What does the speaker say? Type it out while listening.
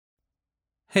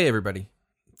Hey everybody,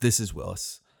 this is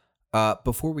Willis.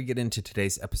 Before we get into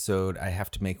today's episode, I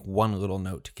have to make one little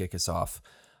note to kick us off.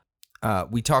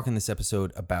 We talk in this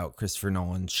episode about Christopher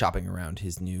Nolan shopping around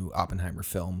his new Oppenheimer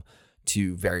film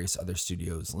to various other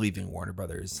studios, leaving Warner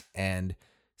Brothers. And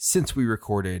since we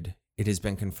recorded, it has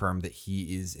been confirmed that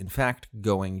he is in fact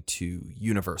going to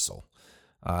Universal,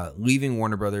 leaving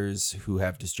Warner Brothers, who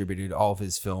have distributed all of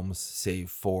his films save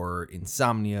for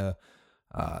Insomnia,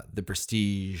 The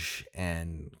Prestige,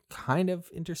 and kind of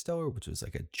Interstellar, which was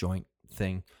like a joint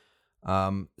thing.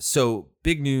 So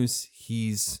big news,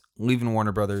 he's leaving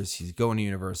Warner Brothers, he's going to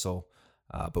Universal,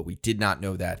 but we did not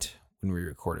know that when we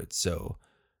recorded, so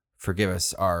forgive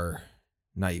us our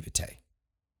naivete.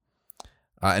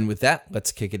 And with that,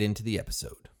 let's kick it into the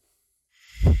episode.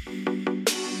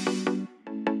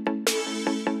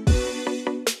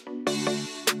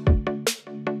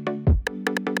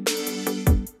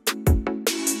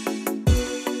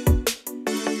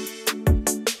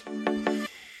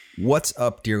 What's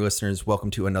up, dear listeners?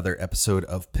 Welcome to another episode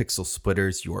of Pixel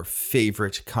Splitters, your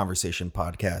favorite conversation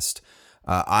podcast.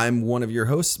 I'm one of your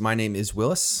hosts. My name is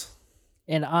Willis.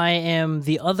 And I am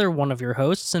the other one of your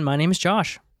hosts, and my name is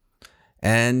Josh.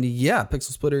 And yeah,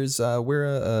 Pixel Splitters, we're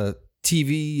a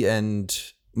TV and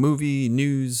movie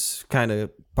news kind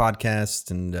of podcast,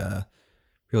 and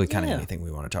really kind of anything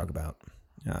we want to talk about.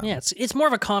 Yeah, it's more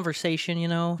of a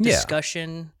conversation,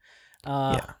 discussion.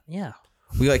 Yeah.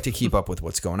 We like to keep up with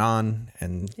what's going on,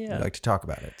 and we like to talk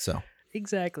about it. So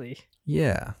exactly.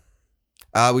 Yeah.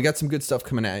 We got some good stuff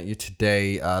coming at you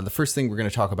today. The first thing we're going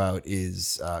to talk about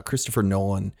is Christopher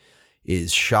Nolan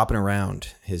is shopping around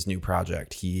his new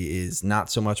project. He is not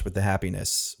so much with the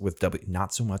happiness with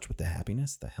not so much with the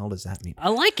happiness. The hell does that mean? I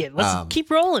like it. Let's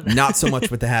keep rolling. Not so much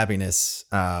with the happiness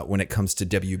when it comes to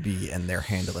WB and their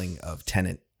handling of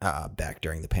Tenet back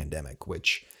during the pandemic,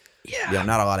 which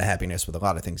not a lot of happiness with a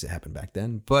lot of things that happened back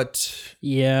then, but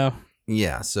yeah.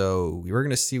 So we're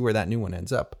going to see where that new one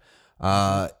ends up.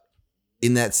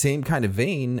 In that same kind of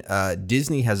vein,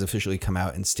 Disney has officially come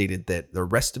out and stated that the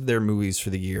rest of their movies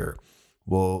for the year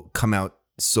will come out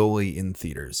solely in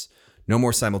theaters. No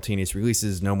more simultaneous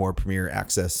releases, no more premiere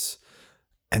access.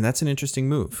 And that's an interesting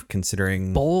move,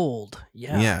 considering bold.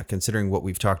 Yeah, considering what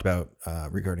we've talked about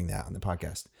regarding that on the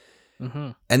podcast.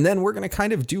 Mm-hmm. And then we're going to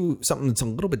kind of do something that's a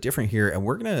little bit different here. And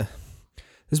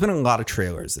there's been a lot of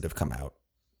trailers that have come out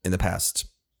in the past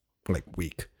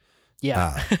week.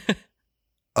 Yeah.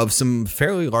 Of some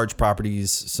fairly large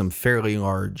properties, some fairly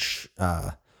large,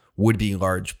 would-be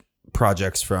large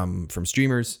projects from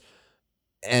streamers,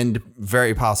 and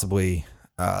very possibly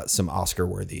some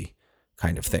Oscar-worthy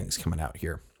kind of things coming out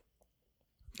here.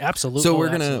 Absolutely. So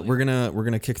we're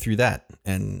gonna kick through that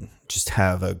and just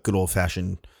have a good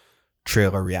old-fashioned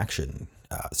trailer reaction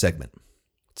segment.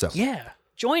 So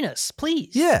join us,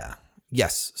 please.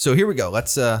 Yes. So here we go.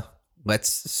 Let's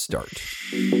start.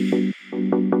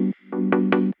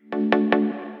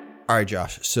 All right,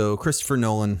 Josh. So Christopher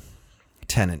Nolan,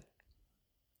 Tenet.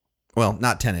 Well,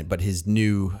 not Tenet, but his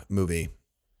new movie,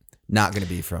 not going to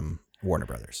be from Warner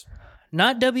Brothers.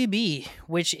 Not WB,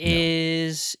 which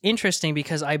is interesting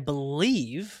because I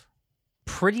believe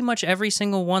pretty much every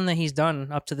single one that he's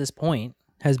done up to this point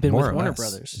has been with Warner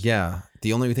Brothers. Yeah.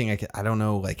 The only thing I don't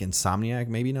know, Insomniac,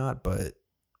 maybe not, but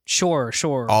sure.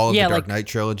 All of the Dark Knight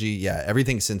trilogy. Yeah.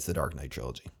 Everything since the Dark Knight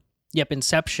trilogy. Yep.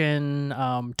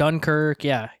 Inception, Dunkirk.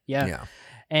 Yeah.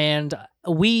 And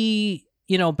we,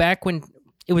 back when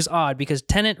it was odd because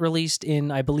Tenet released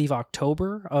in, I believe,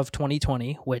 October of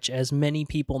 2020, which, as many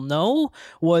people know,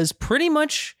 was pretty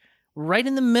much right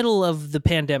in the middle of the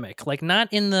pandemic. Not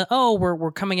in the,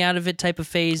 we're coming out of it type of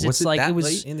phase. Was it was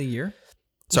late in the year?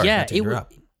 Sorry, not to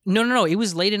interrupt. No. It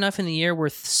was late enough in the year where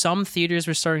some theaters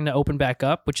were starting to open back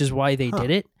up, which is why they did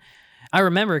it. I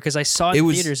remember because I saw it in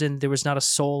theaters and there was not a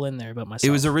soul in there but myself.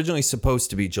 It was originally supposed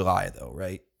to be July, though,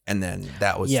 right? And then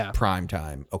that was prime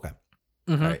time. Okay.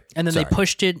 Mm-hmm. Right. And then they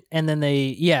pushed it, and then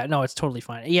it's totally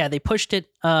fine. Yeah, they pushed it,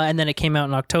 and then it came out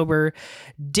in October.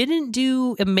 Didn't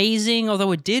do amazing,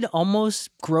 although it did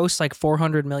almost gross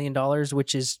 $400 million,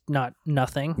 which is not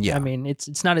nothing. Yeah. I mean,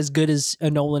 it's not as good as a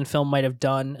Nolan film might have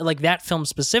done, that film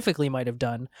specifically might have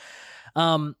done.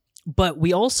 But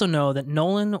we also know that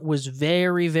Nolan was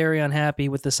very, very unhappy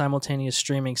with the simultaneous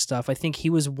streaming stuff. I think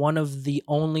he was one of the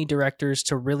only directors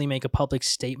to really make a public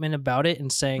statement about it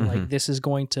and saying this is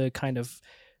going to kind of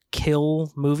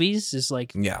kill movies, is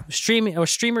streaming or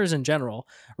streamers in general,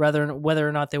 whether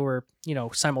or not they were,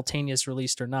 simultaneous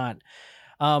released or not.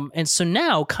 And so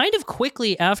now, kind of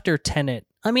quickly after Tenet,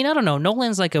 I mean, I don't know.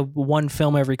 Nolan's a one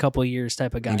film every couple of years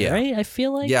type of guy, right? I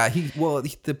feel like. Yeah,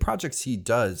 the projects he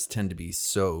does tend to be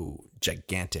so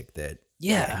gigantic that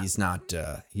Yeah. He's not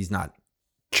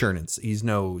churning. He's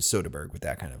no Soderbergh with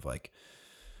that kind of like,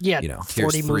 Yeah, here's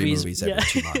 40 3 movies. movies every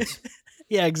 2 months.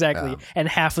 Yeah, exactly. And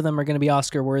half of them are going to be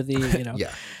Oscar worthy,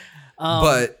 Yeah. Um,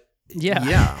 But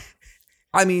yeah.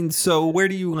 I mean, so where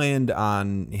do you land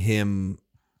on him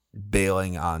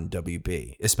bailing on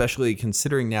WB, especially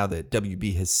considering now that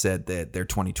WB has said that their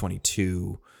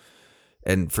 2022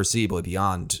 and foreseeably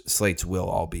beyond slates will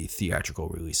all be theatrical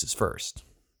releases first?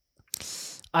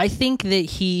 I think that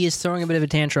he is throwing a bit of a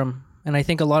tantrum, and I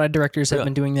think a lot of directors have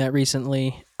been doing that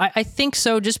recently. I think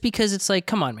so, just because it's like,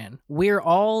 come on, man. We're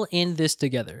all in this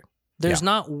together. There's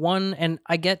not one, and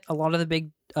I get a lot of the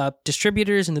big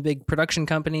distributors and the big production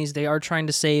companies, they are trying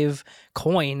to save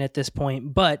coin at this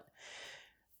point, but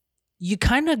you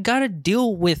kind of got to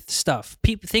deal with stuff.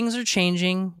 Things are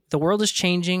changing. The world is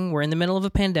changing. We're in the middle of a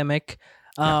pandemic.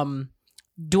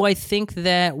 Do I think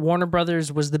that Warner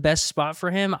Brothers was the best spot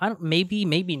for him? Maybe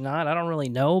not. I don't really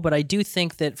know, but I do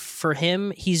think that for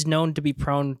him, he's known to be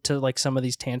prone to like some of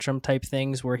these tantrum type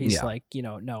things where he's like,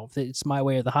 no, it's my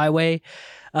way or the highway.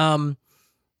 I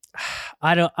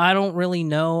don't really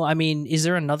know. I mean, is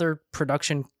there another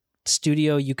production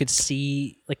studio you could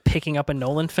see like picking up a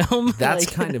Nolan film? That's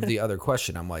like, kind of the other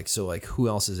question. I'm like, so like, who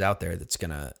else is out there that's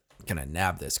gonna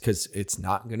nab this? Because it's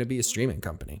not gonna be a streaming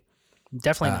company.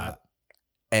 Definitely not.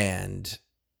 And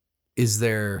is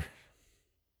there?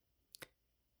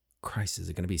 Christ, is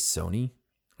it gonna be Sony?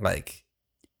 Like,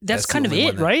 that's kind of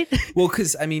it, right? Well,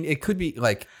 because I mean, it could be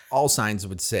like all signs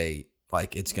would say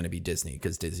like it's gonna be Disney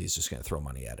because Disney's just gonna throw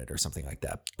money at it or something like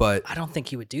that. But I don't think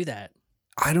he would do that.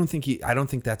 I don't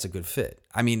think that's a good fit.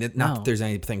 I mean, not that there's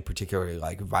anything particularly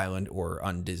like violent or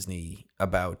un-Disney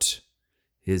about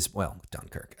his,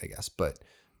 Dunkirk, I guess, but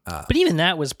even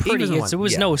that was pretty. It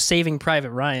was no Saving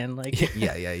Private Ryan, like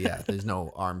yeah. There's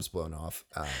no arms blown off.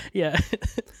 Yeah,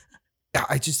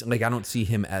 I just like I don't see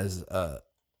him as a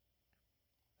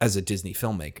Disney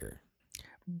filmmaker.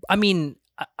 I mean,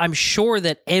 I'm sure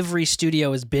that every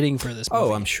studio is bidding for this movie.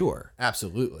 Oh, I'm sure,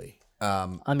 absolutely. I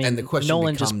mean, and the question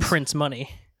Nolan becomes, just prints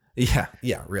money. Yeah,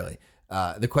 really.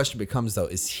 The question becomes, though,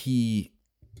 is he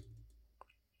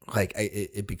like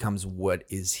it becomes what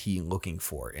is he looking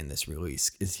for in this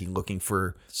release? Is he looking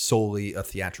for solely a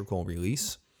theatrical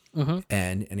release? Mm-hmm.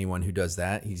 And anyone who does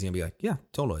that, he's gonna be like, yeah,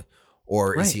 totally.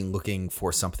 Or is he looking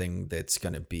for something that's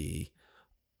gonna be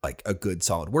like a good,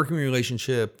 solid working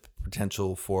relationship,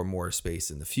 potential for more space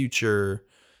in the future?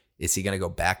 Is he gonna go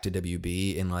back to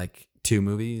WB in like 2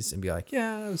 movies and be like,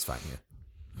 yeah, it was fine here?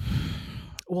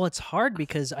 Well, it's hard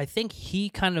because I think he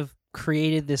kind of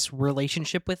created this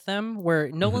relationship with them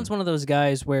where Nolan's one of those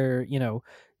guys where,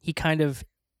 he kind of,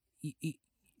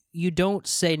 you don't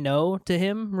say no to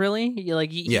him, really.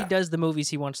 He does the movies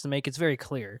he wants to make. It's very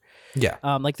clear. Yeah.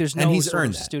 Like there's no and he's sort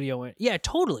earned of that. studio. Yeah,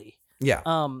 totally. Yeah.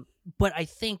 But I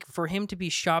think for him to be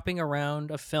shopping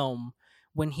around a film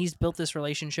when he's built this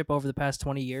relationship over the past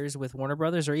 20 years with Warner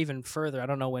Brothers or even further, I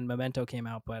don't know when Memento came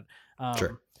out, but,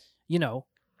 sure.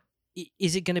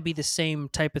 Is it going to be the same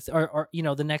type of, or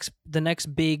the next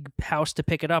big house to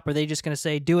pick it up? Are they just going to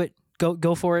say, do it,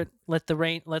 go for it, let the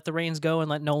reins go and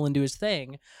let Nolan do his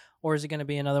thing? Or is it going to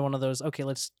be another one of those, okay,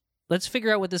 let's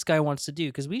figure out what this guy wants to do?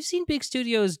 Because we've seen big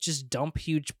studios just dump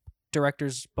huge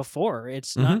directors before.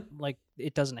 It's not like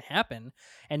it doesn't happen.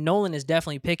 And Nolan is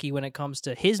definitely picky when it comes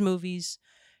to his movies,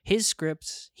 his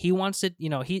scripts. He wants it,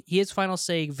 he has final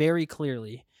say very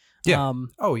clearly. Yeah.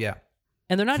 Oh yeah.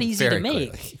 And they're not easy to Very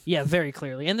make. clearly. Yeah, very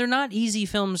clearly. And they're not easy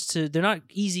they're not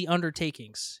easy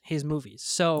undertakings, his movies.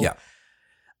 So Yeah.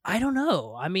 I don't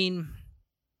know. I mean,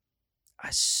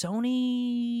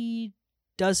 Sony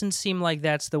doesn't seem like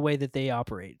that's the way that they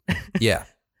operate. Yeah.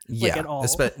 Yeah. at all.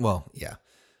 Yeah.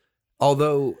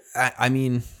 Although, I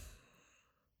mean,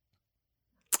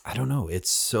 I don't know.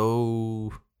 It's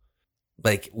so,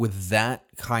 like, with that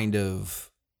kind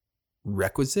of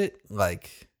requisite,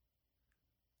 like,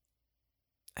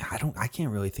 I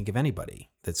can't really think of anybody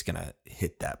that's going to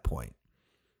hit that point.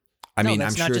 I mean, I'm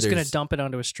not sure just going there's- to dump it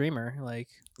onto a streamer. Like,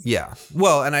 Yeah.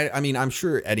 Well, and I mean, I'm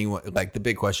sure anyone, like, the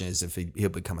big question is if he'll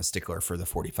become a stickler for the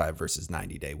 45 versus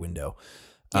 90-day window.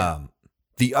 Yeah.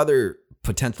 The other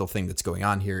potential thing that's going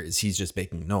on here is he's just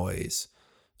making noise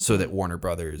so that Warner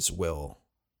Brothers will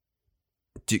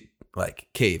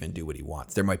cave and do what he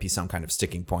wants. There might be some kind of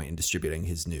sticking point in distributing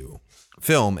his new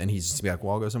film, and he's just be like,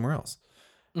 well, I'll go somewhere else.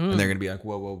 And they're going to be like,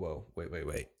 whoa,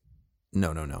 wait.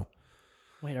 No.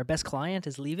 wait, our best client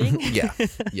is leaving? Yeah.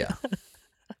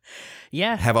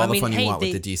 Yeah. Have all the fun you want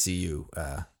with the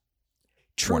DCU.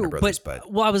 True, Warner Brothers, but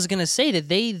well, I was gonna say that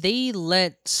they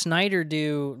let Snyder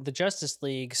do the Justice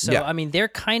League, so Yeah. I mean they're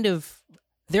kind of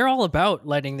they're all about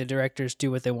letting the directors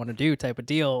do what they want to do type of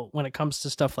deal when it comes to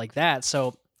stuff like that.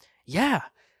 So yeah,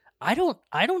 I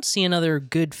don't see another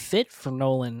good fit for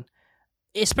Nolan,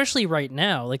 especially right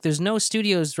now. Like there's no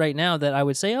studios right now that I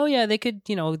would say, oh yeah, they could,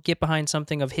 get behind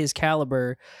something of his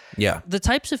caliber. Yeah. The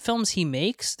types of films he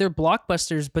makes, they're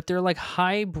blockbusters, but they're like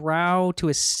highbrow to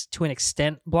an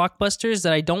extent blockbusters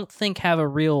that I don't think have a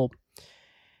real.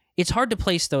 It's hard to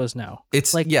place those now.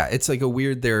 It's like, it's like a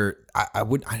weird you're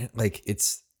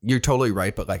totally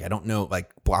right, but like I don't know,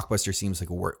 like blockbuster seems like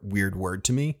a weird word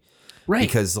to me. Right.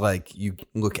 Because like you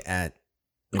look at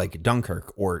like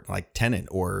Dunkirk or like Tenet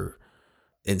or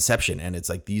Inception, and it's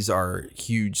like these are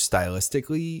huge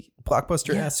stylistically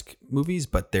blockbuster-esque movies,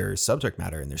 but their subject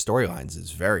matter and their storylines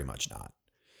is very much not.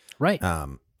 Right.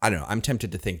 I don't know. I'm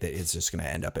tempted to think that it's just going to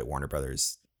end up at Warner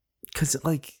Brothers because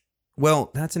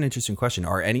well, that's an interesting question.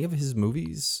 Are any of his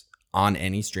movies on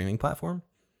any streaming platform?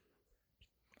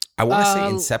 I want to say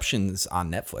Inception's on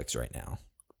Netflix right now.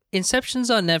 Inception's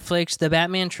on Netflix. The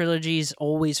Batman trilogy is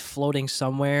always floating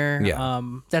somewhere. Yeah.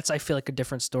 That's, I feel like, a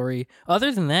different story.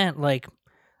 Other than that, like,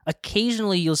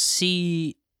 occasionally you'll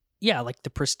see, like The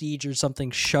Prestige or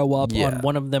something show up on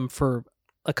one of them for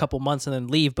a couple months and then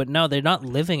leave. But no, they're not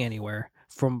living anywhere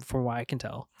from what I can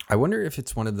tell. I wonder if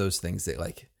it's one of those things that,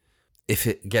 like, if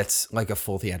it gets like a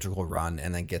full theatrical run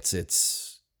and then gets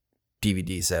its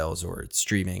DVD sales or its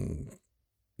streaming,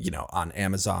 on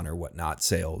Amazon or whatnot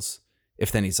sales,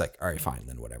 if then he's like, all right, fine,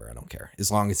 then whatever, I don't care.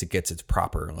 As long as it gets its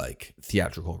proper like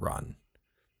theatrical run.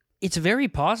 It's very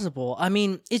possible. I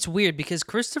mean, it's weird because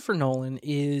Christopher Nolan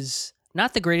is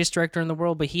not the greatest director in the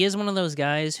world, but he is one of those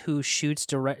guys who shoots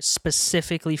direct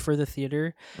specifically for the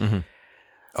theater. Mm-hmm.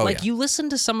 You listen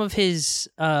to some of his,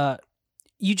 the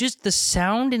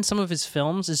sound in some of his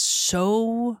films is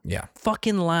so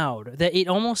fucking loud that it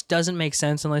almost doesn't make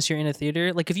sense unless you're in a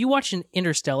theater. Like if you watch an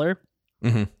Interstellar,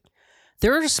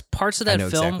 there are just parts of that film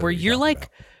exactly where you're like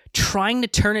trying to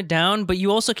turn it down, but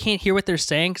you also can't hear what they're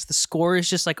saying because the score is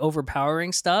just like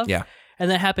overpowering stuff. Yeah.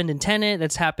 And that happened in Tenet.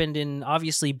 That's happened in,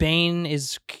 obviously, Bane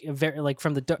is very like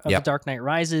from the Dark Knight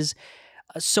Rises.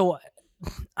 So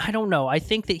I don't know. I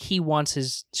think that he wants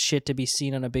his shit to be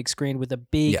seen on a big screen with a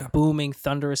big, booming,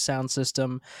 thunderous sound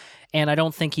system. And I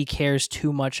don't think he cares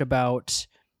too much about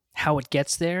how it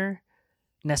gets there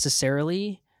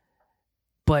necessarily.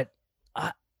 But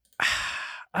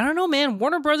I don't know, man.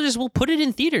 Warner Brothers will put it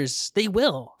in theaters. They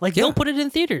will. They'll put it in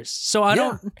theaters. So I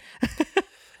don't.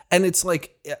 And it's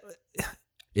like,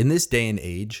 in this day and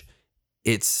age,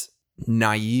 it's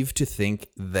naive to think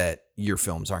that your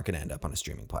films aren't going to end up on a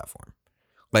streaming platform.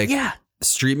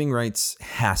 Streaming rights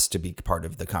has to be part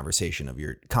of the conversation of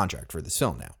your contract for this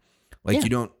film now. You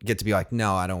don't get to be like,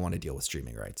 no, I don't want to deal with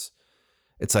streaming rights.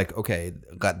 It's like, okay,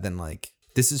 then like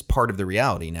this is part of the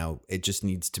reality now. It just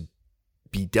needs to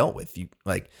be dealt with.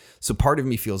 So part of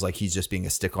me feels like he's just being a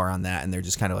stickler on that, and they're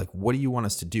just kind of like, what do you want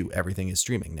us to do? Everything is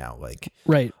streaming now.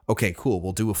 Right. Okay, cool.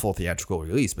 We'll do a full theatrical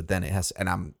release, but then it has, and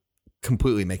I'm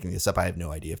completely making this up. I have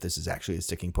no idea if this is actually a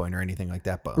sticking point or anything like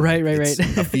that, but it's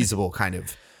a feasible kind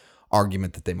of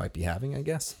argument that they might be having, I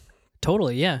guess.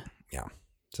 Totally. Yeah. Yeah.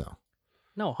 So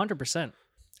no, 100%.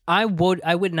 I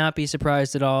would not be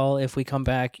surprised at all if we come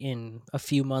back in a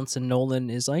few months and Nolan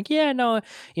is like,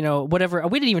 whatever.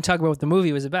 We didn't even talk about what the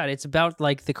movie was about. It's about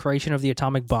like the creation of the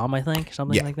atomic bomb, I think,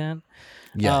 something like that.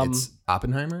 Yeah, it's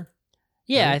Oppenheimer.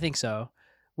 Yeah, right? I think so.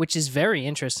 Which is very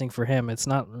interesting for him. It's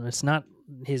not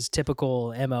his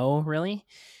typical MO, really.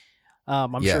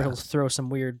 I'm sure he'll throw some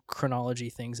weird chronology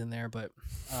things in there, but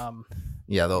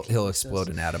he'll explode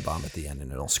an atom bomb at the end,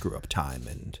 and it'll screw up time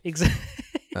and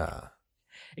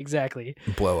exactly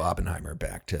blow Oppenheimer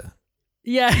back to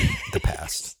the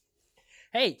past.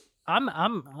 Hey,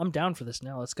 I'm down for this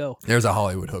now. Let's go. There's a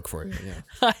Hollywood hook for you. Yeah.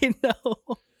 I know.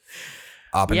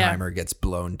 Oppenheimer gets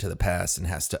blown to the past and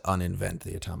has to uninvent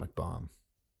the atomic bomb.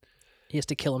 He has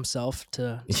to kill himself so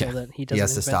that he doesn't. He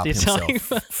has to stop himself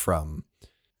bomb. from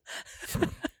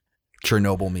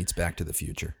Chernobyl meets Back to the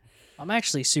Future. I'm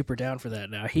actually super down for that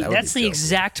now. That's the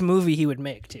exact movie he would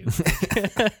make too.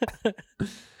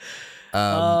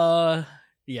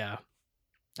 Yeah.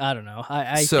 I don't know.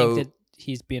 I think that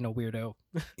he's being a weirdo.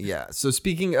 Yeah. So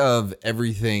speaking of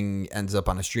everything ends up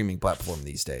on a streaming platform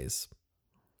these days.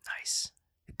 Nice.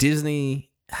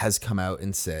 Disney has come out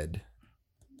and said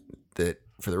that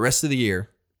for the rest of the year,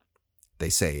 they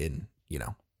say in,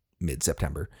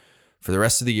 mid-September, for the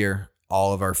rest of the year,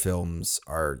 all of our films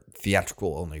are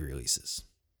theatrical only releases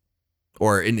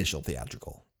or initial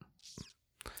theatrical.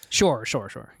 Sure.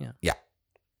 Yeah. Yeah.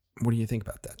 What do you think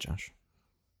about that, Josh?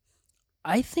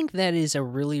 I think that is a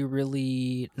really,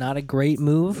 really not a great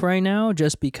move right now,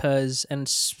 just because, and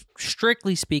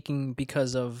strictly speaking,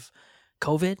 because of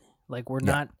COVID. Like, we're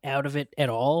not out of it at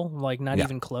all, like, not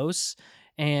even close.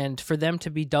 And for them to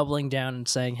be doubling down and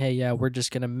saying, hey, yeah, we're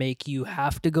just going to make you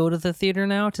have to go to the theater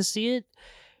now to see it,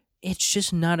 it's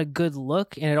just not a good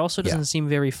look. And it also doesn't seem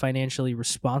very financially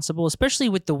responsible, especially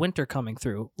with the winter coming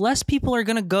through. Less people are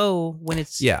going to go when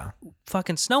it's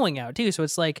fucking snowing out, too. So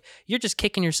it's like you're just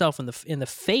kicking yourself in the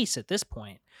face at this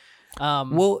point.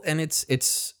 Well, and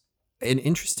it's an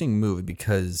interesting move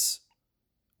because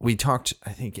we talked,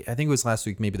 I think it was last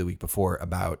week, maybe the week before,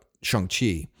 about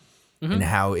Shang-Chi and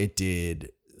how it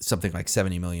did something like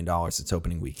 $70 million its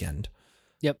opening weekend.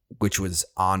 Yep. Which was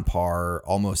on par,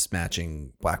 almost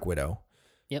matching Black Widow.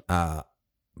 Yep. But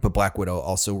Black Widow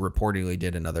also reportedly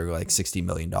did another like $60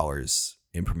 million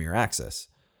in premiere access.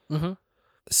 Mm-hmm.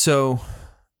 So,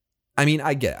 I mean,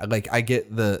 I get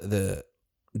the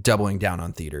doubling down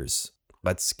on theaters.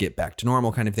 Let's get back to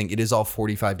normal kind of thing. It is all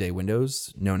 45-day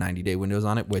windows, no 90-day windows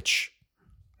on it, which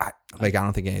I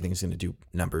don't think anything's going to do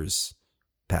numbers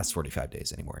past 45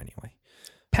 days anymore anyway.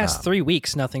 Past 3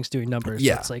 weeks, nothing's doing numbers.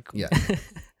 Yeah. So it's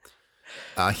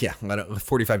like,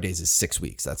 45 days is 6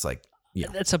 weeks. That's like,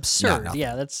 that's absurd.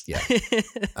 Yeah. That's,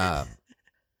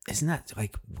 isn't that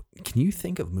like, can you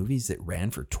think of movies that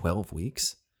ran for 12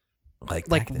 weeks? Like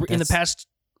in the past.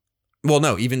 Well,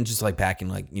 no, even just like back in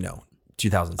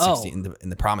 2016 in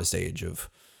the promise stage of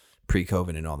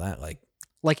pre-COVID and all that. Like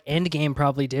Endgame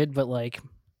probably did, but like,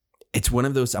 it's one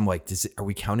of those, I'm like, are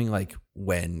we counting like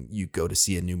when you go to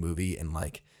see a new movie and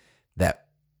like that,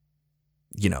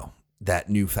 that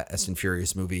new Fast and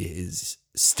Furious movie is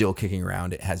still kicking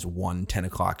around. It has one 10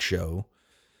 o'clock show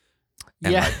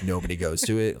and like nobody goes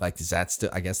to it. Like, is that still,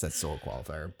 I guess that's still a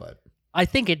qualifier, but I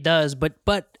think it does, but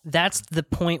that's the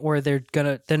point where they're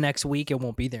the next week it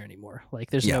won't be there anymore. Like,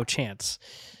 there's no chance.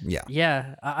 Yeah.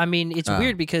 Yeah. I mean, it's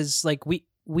weird because like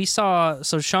we saw,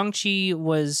 so Shang-Chi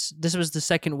this was the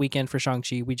second weekend for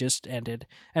Shang-Chi we just ended.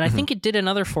 And I think it did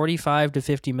another 45 to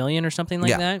 50 million or something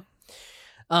like that,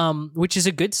 which is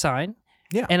a good sign.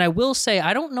 Yeah. And I will say,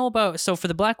 I don't know about, so for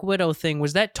the Black Widow thing,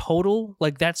 was that total?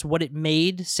 Like, that's what it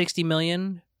made, 60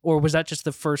 million? Or was that just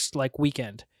the first like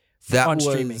weekend on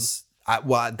streaming?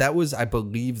 That was, I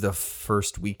believe, the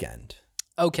first weekend.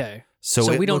 Okay.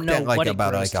 So we don't know at like what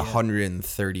about it like grossed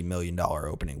 $130 million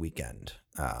opening weekend.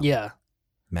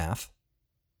 Math.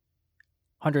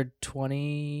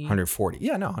 120. 140.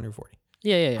 Yeah, no, 140.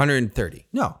 Yeah. 130.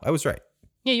 No, I was right.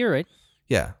 Yeah, you're right.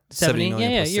 Yeah. 70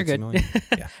 million. Yeah, you're good.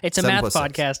 Yeah. It's a math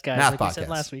podcast, guys. Math like podcast. we said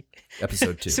last week.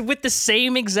 Episode 2. So with the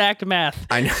same exact math.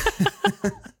 I know.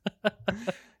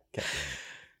 Okay.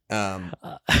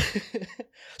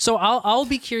 So I'll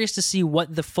be curious to see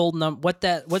what the full what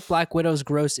Black Widow's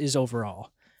gross is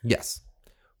overall. Yes.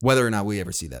 Whether or not we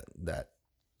ever see that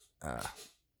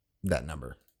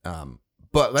number.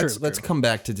 But let's come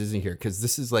back to Disney here, because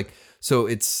this is like, so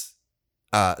it's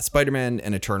Spider-Man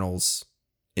and Eternals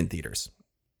in theaters.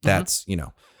 That's,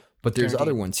 but there's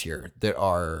other ones here that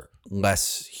are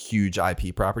less huge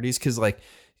IP properties, because like,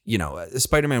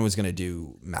 Spider-Man was going to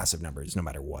do massive numbers no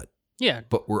matter what. Yeah.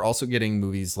 But we're also getting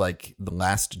movies like The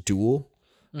Last Duel,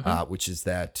 which is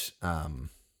that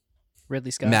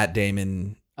Ridley Scott, Matt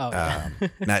Damon, Ben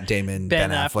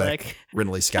Affleck,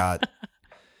 Ridley Scott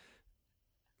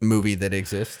movie that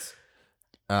exists.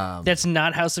 That's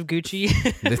not House of Gucci.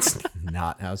 That's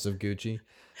not House of Gucci.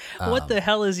 What the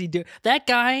hell is he doing? That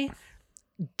guy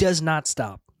does not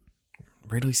stop.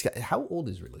 Ridley Scott. How old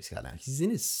is Ridley Scott now? He's in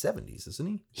his 70s, isn't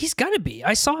he? He's got to be.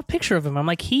 I saw a picture of him. I'm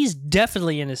like, he's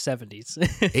definitely in his 70s.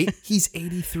 He's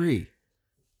 83.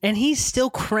 And he's still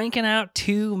cranking out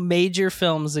 2 major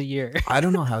films a year. I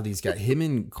don't know how these guys, him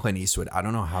and Clint Eastwood, I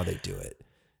don't know how they do it.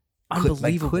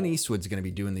 Unbelievable. Like Clint Eastwood's going to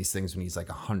be doing these things when he's like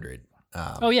 100.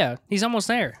 Oh, yeah. He's almost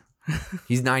there.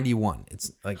 He's 91.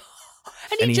 It's like,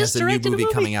 and he has just a new directed movie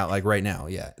coming out like right now.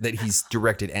 Yeah. That he's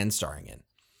directed and starring in.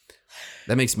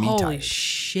 That makes me tired. Holy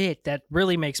shit. That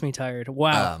really makes me tired.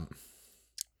 Wow.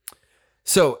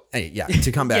 So,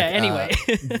 to come back. Yeah, anyway.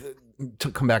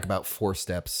 To come back about 4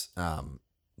 steps.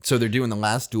 So they're doing The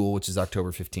Last Duel, which is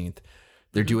October 15th.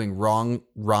 They're doing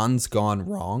Ron's Gone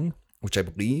Wrong, which I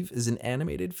believe is an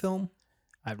animated film.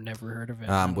 I've never heard of it.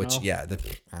 I don't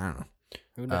know.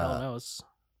 Who the hell knows?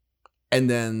 And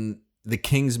then The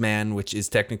Kingsman, which is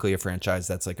technically a franchise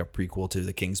that's like a prequel to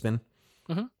The Kingsman.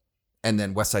 Mm-hmm. And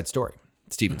then West Side Story,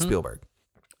 Steven Spielberg.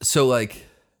 So like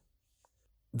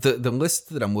the list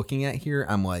that I'm looking at here,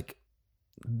 I'm like,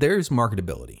 there's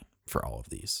marketability for all of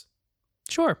these.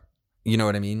 Sure. You know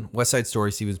what I mean? West Side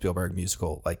Story, Steven Spielberg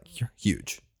musical, like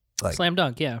huge. Like slam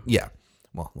dunk, yeah. Yeah.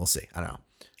 Well, we'll see. I don't know.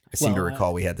 I seem to Well,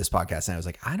 recall we had this podcast and I was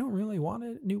like, I don't really want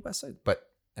a new West Side. But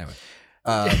anyway,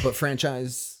 but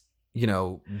franchise,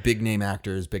 big name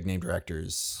actors, big name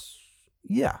directors.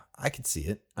 Yeah, I could see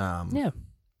it. Yeah.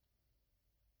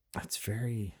 It's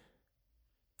very,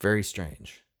 very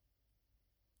strange.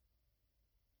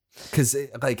 Because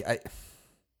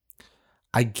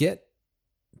I get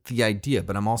the idea,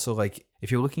 but I'm also like,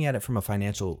 if you're looking at it from a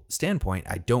financial standpoint,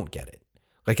 I don't get it.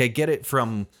 Like, I get it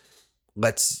from,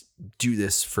 let's do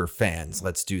this for fans.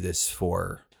 Let's do this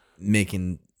for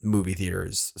making movie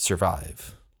theaters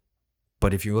survive.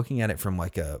 But if you're looking at it from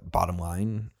like a bottom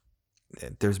line,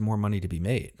 there's more money to be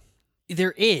made.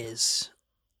 There is.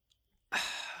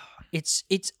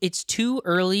 It's too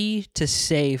early to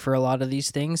say for a lot of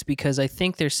these things because I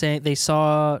think they're saying they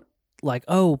saw like,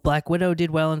 oh, Black Widow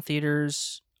did well in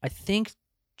theaters. I think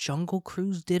Jungle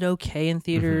Cruise did okay in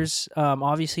theaters.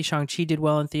 Obviously, Shang-Chi did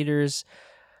well in theaters.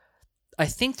 I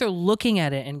think they're looking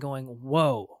at it and going,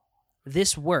 whoa,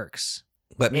 this works.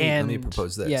 Let me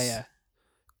propose this. Yeah.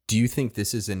 Do you think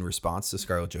this is in response to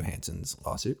Scarlett Johansson's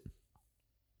lawsuit?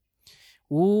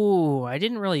 Ooh, I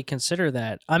didn't really consider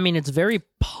that. I mean, it's very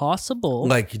possible.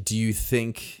 Like, do you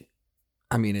think,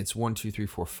 it's 1, 2, 3,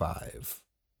 4, 5,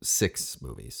 6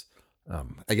 movies.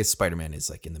 I guess Spider-Man is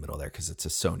like in the middle there because it's a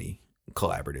Sony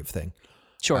collaborative thing.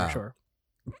 Sure.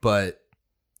 But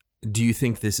do you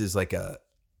think this is like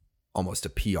almost a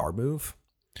PR move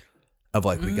of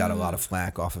like, we got a lot of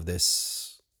flack off of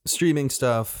this streaming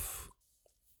stuff.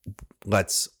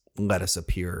 Let us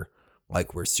appear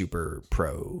like we're super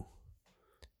pro.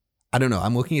 I don't know.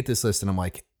 I'm looking at this list and I'm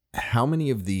like, how many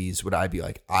of these would I be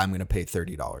like, I'm going to pay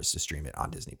 $30 to stream it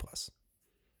on Disney Plus?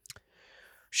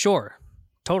 Sure.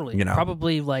 Totally.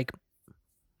 Probably like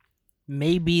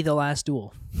maybe The Last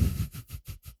Duel.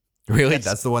 Really?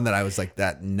 That's the one that I was like,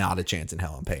 that not a chance in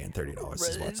hell I'm paying $30 to watch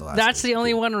The Last That's Duel. the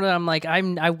only one where I'm like,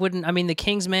 I wouldn't. I mean, The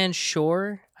Kingsman,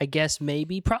 sure. I guess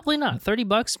maybe. Probably not.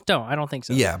 $30? No, I don't think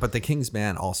so. Yeah, but The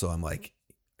Kingsman also, I'm like,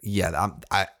 yeah,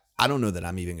 I don't know that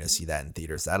I'm even going to see that in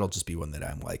theaters. That'll just be one that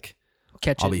I'm like,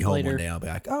 I'll be home later. one day. I'll be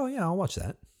like, oh yeah, I'll watch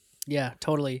that. Yeah,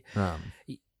 totally.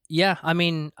 Yeah, I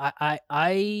mean,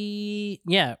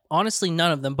 yeah, honestly,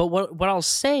 none of them. But what I'll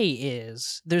say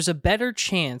is there's a better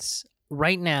chance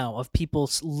right now of people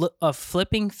of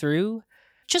flipping through.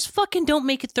 Just fucking don't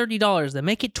make it $30. Then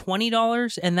make it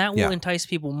 $20, and that will entice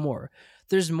people more.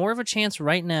 There's more of a chance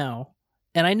right now.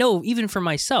 And I know even for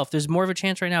myself, there's more of a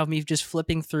chance right now of me just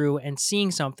flipping through and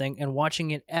seeing something and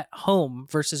watching it at home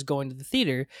versus going to the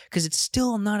theater because it's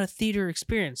still not a theater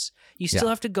experience. You still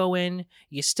have to go in.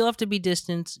 You still have to be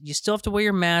distant. You still have to wear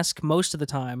your mask most of the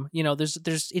time.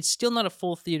 It's still not a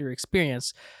full theater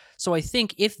experience. So I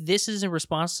think if this is in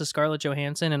response to Scarlett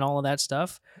Johansson and all of that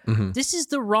stuff, this is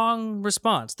the wrong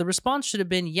response. The response should have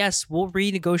been, yes, we'll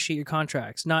renegotiate your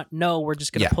contracts. Not, no, we're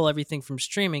just going to pull everything from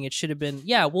streaming. It should have been,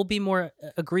 yeah, we'll be more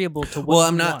agreeable to what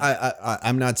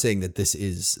I'm not saying that this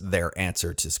is their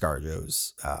answer to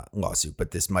ScarJo's lawsuit, but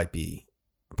this might be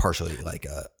partially like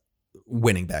a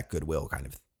winning back goodwill kind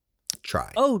of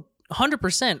try. Oh,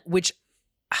 100%, which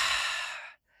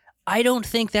I don't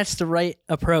think that's the right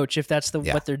approach if that's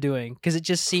what they're doing, because it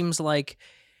just seems like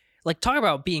talk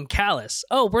about being callous.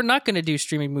 Oh, we're not going to do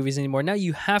streaming movies anymore. Now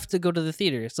you have to go to the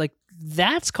theater. It's like,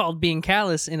 that's called being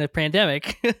callous in a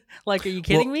pandemic. Like, are you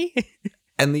kidding me?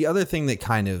 And the other thing that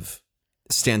kind of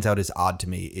stands out as odd to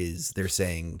me is they're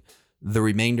saying the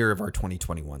remainder of our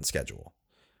 2021 schedule,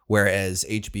 whereas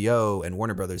HBO and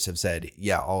Warner Brothers have said,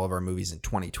 yeah, all of our movies in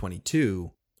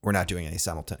 2022, we're not doing any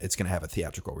simultaneous. It's going to have a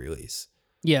theatrical release.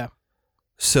 Yeah.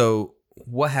 So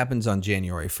what happens on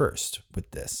January 1st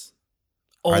with this?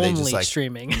 Only Are they just like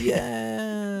streaming?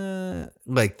 Yeah.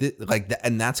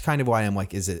 And that's kind of why I'm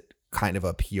like, is it kind of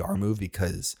a PR move?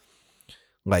 Because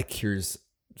like, here's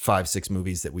 5-6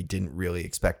 movies that we didn't really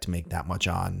expect to make that much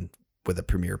on with a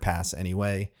premiere pass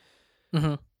anyway.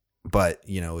 Mm-hmm. But,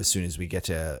 as soon as we get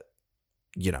to,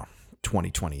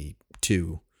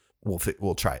 2022, we'll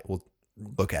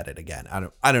look at it again. I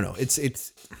don't know.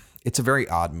 It's a very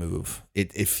odd move.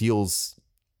 It feels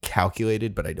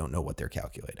calculated, but I don't know what they're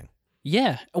calculating.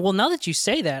 Yeah. Well, now that you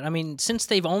say that, I mean, since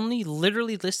they've only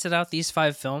literally listed out these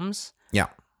 5 films.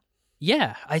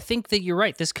 Yeah, I think that you're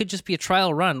right. This could just be a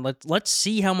trial run. Let's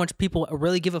see how much people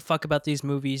really give a fuck about these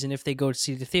movies, and if they go to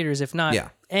see the theaters. If not,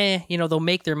 they'll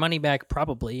make their money back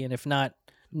probably, and if not,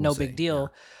 no big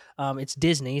deal. Yeah. It's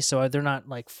Disney, so they're not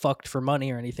like fucked for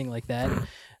money or anything like that.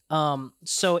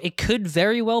 So it could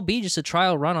very well be just a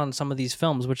trial run on some of these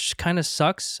films, which kind of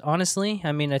sucks, honestly.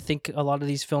 I mean, I think a lot of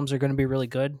these films are going to be really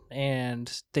good,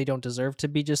 and they don't deserve to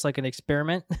be just like an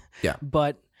experiment. Yeah.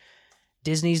 But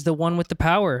Disney's the one with the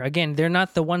power. Again, they're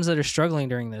not the ones that are struggling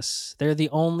during this. They're the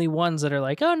only ones that are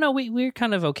like, oh no, we're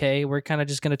kind of okay. We're kind of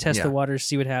just going to test the waters,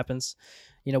 see what happens.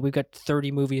 We've got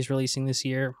 30 movies releasing this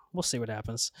year. We'll see what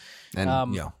happens.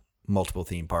 And multiple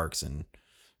theme parks and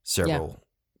several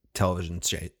television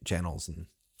channels and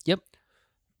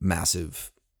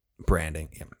massive branding.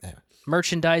 Yeah.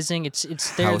 Merchandising.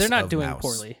 It's they're not doing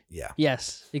poorly. Yeah.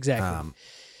 Yes, exactly.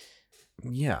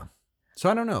 Yeah. So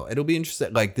I don't know. It'll be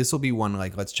interesting. Like this will be one,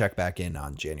 like, let's check back in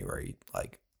on January,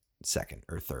 like 2nd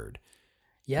or 3rd.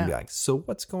 Yeah. And be like, so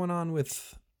what's going on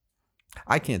with,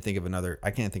 I can't think of a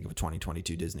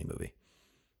 2022 Disney movie,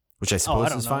 which I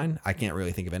suppose is fine. I can't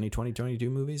really think of any 2022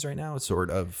 movies right now. It's sort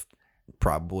of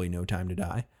probably No Time to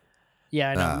Die.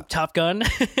 Yeah, I know. Top Gun.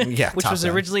 Yeah. Which was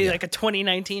originally like a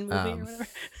 2019 movie or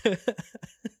whatever.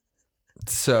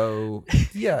 So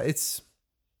yeah,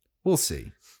 we'll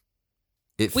see.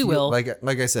 We will. Like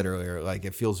I said earlier, like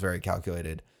it feels very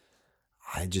calculated.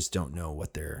 I just don't know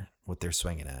what they're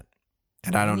swinging at,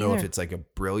 and I don't know if it's like a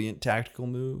brilliant tactical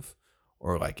move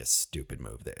or like a stupid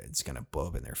move that it's gonna blow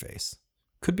up in their face.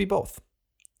 Could be both.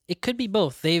 It could be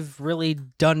both. They've really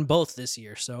done both this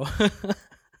year, so.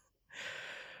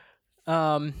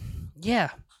 Yeah,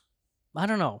 I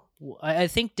don't know. I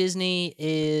think Disney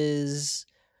is.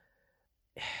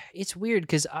 It's weird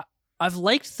because I've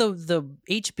liked the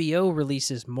HBO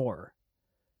releases more.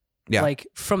 Yeah. Like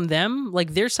from them,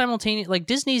 like they're simultaneous. Like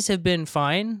Disney's have been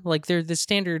fine. Like they're the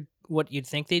standard what you'd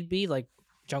think they'd be, like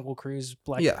Jungle Cruise,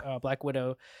 Black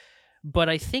Widow. But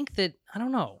I think that I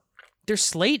don't know. Their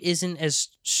slate isn't as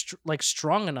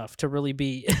strong enough to really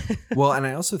be. Well, and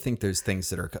I also think there's things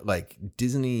that are like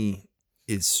Disney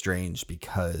is strange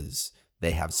because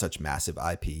they have such massive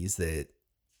IPs that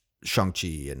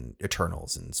Shang-Chi and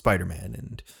Eternals and Spider-Man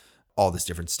and all this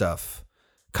different stuff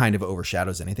kind of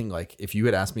overshadows anything. Like if you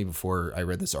had asked me before I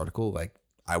read this article, like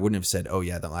I wouldn't have said, oh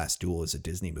yeah, The Last Duel is a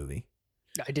Disney movie.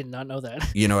 I did not know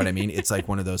that. You know what I mean? It's like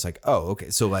one of those like, oh,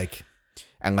 okay. So like,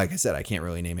 and like I said, I can't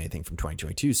really name anything from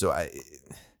 2022. So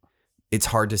it's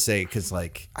hard to say because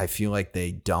like, I feel like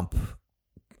in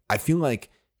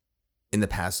the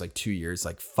past like 2 years,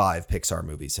 like 5 Pixar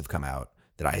movies have come out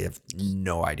that I have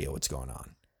no idea what's going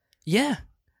on. Yeah.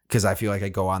 Because I feel like I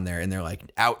go on there and they're like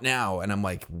out now. And I'm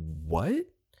like, what?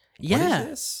 Yeah. What is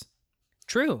this?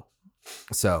 True.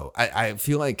 So I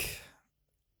feel like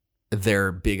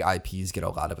their big IPs get a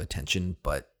lot of attention,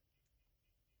 but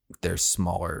their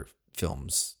smaller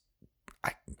films,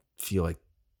 I feel like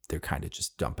they're kind of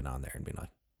just dumping on there and being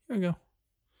like, here we go.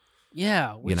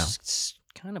 Yeah. Which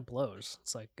kind of blows.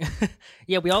 It's like,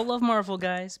 yeah, we all love Marvel,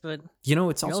 guys, but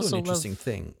it's also an interesting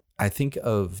thing. I think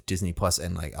of Disney Plus,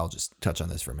 and like I'll just touch on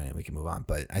this for a minute, we can move on,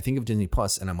 but I think of Disney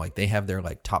Plus and I'm like, they have their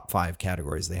like top 5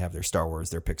 categories. They have their Star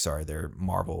Wars, their Pixar, their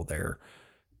Marvel, their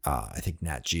I think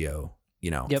Nat Geo,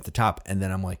 at the top. And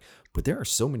then I'm like, but there are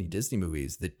so many Disney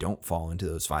movies that don't fall into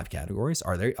those 5 categories.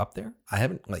 Are they up there? I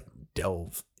haven't like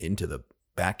delved into the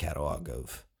back catalog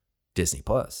of Disney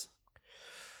Plus.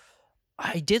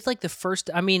 I did like the first,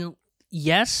 I mean,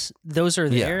 yes, those are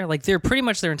there. Yeah. Like they're pretty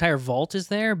much their entire vault is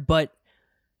there, but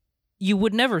you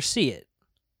would never see it.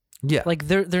 Yeah. Like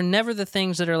they're never the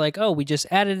things that are like, oh, we just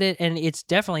added it, and it's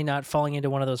definitely not falling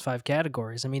into one of those 5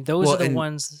 categories. I mean, those are the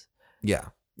ones. Yeah.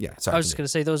 Yeah. Sorry. I was just going to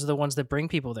say those are the ones that bring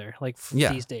people there, like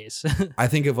these days. I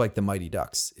think of like the Mighty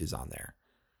Ducks is on there.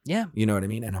 Yeah. You know what I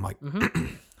mean? And I'm like,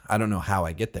 I don't know how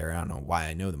I get there. I don't know why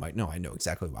I know No, I know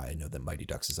exactly why I know that Mighty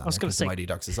Ducks is on there. Because the Mighty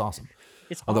Ducks is awesome.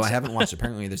 It's Although awesome. I haven't watched,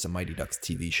 apparently there's a Mighty Ducks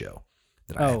TV show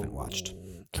that I haven't watched.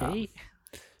 Okay.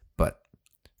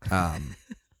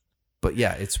 But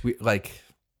yeah, it's like,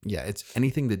 yeah, it's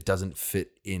anything that doesn't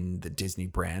fit in the Disney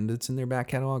brand that's in their back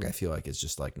catalog. I feel like it's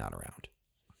just like not around.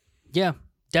 Yeah,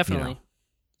 definitely.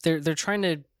 They're trying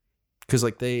to, because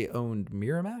like they owned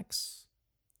Miramax.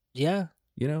 Yeah.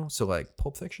 So like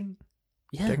Pulp Fiction.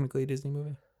 Yeah. Technically a Disney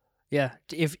movie. Yeah.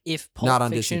 If Pulp not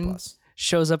on Fiction Disney Plus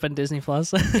shows up on Disney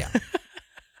Plus, yeah,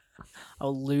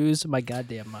 I'll lose my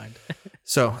goddamn mind.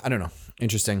 So I don't know.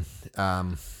 Interesting.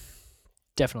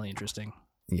 Definitely interesting.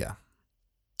 Yeah.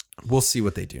 We'll see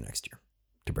what they do next year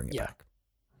to bring it back.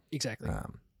 Exactly.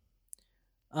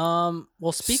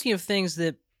 Well, speaking of things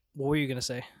that, what were you going to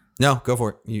say? No, go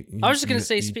for it. I was just going to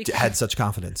say, you had such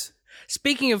confidence.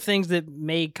 Speaking of things that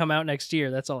may come out next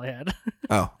year, that's all I had.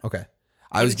 Oh, okay.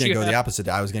 I was going to go the opposite.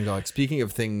 I was going to go like, speaking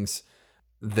of things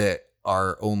that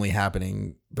are only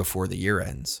happening before the year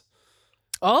ends.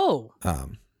 Oh.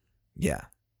 Yeah.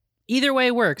 Either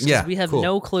way works. Yeah. We have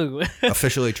no clue.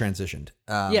 Officially transitioned.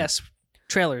 Yes.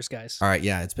 Trailers, guys. All right.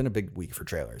 Yeah. It's been a big week for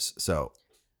trailers. So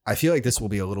I feel like this will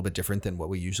be a little bit different than what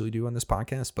we usually do on this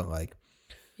podcast, but like,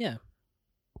 yeah,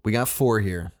 We got 4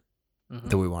 here Mhm.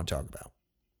 that we want to talk about.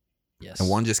 Yes. And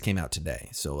one just came out today.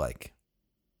 So like,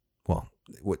 well,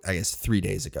 I guess 3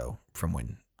 days ago from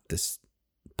when this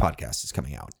podcast is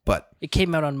coming out. But It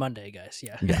came out on Monday, guys.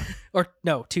 Yeah. yeah, Or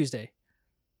no, Tuesday.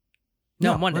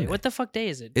 No, No, Monday. Monday. What the fuck day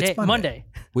is it? It's Monday. Monday.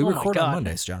 we Oh my record on God.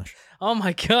 Mondays, Josh. Oh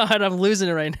my God, I'm losing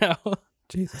it right now.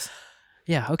 Jesus.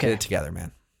 Yeah, Get okay. it together,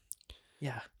 man.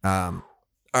 Yeah. All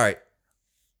right.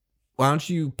 Why don't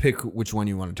you pick which one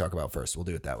you want to talk about first? We'll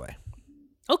do it that way.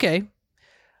 Okay.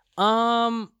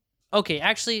 Okay,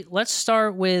 actually, let's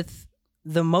start with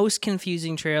the most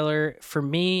confusing trailer for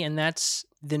me, and that's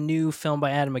the new film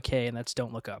by Adam McKay, and that's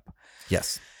Don't Look Up.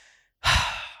 Yes.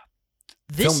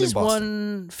 This Filmed in is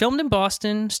Boston. one filmed in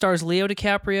Boston, stars Leo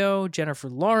DiCaprio, Jennifer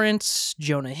Lawrence,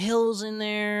 Jonah Hill's in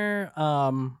there.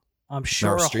 I'm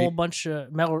sure Meryl a whole Streep. bunch of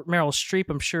Meryl Streep.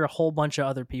 I'm sure a whole bunch of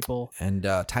other people. And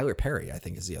Tyler Perry, I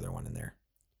think, is the other one in there.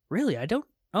 Really, I don't.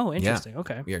 Oh, interesting.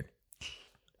 Okay. Weird.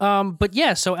 But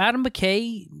yeah, so Adam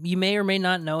McKay, you may or may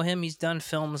not know him. He's done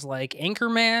films like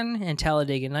Anchorman and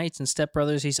Talladega Nights and Step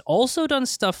Brothers. He's also done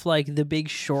stuff like The Big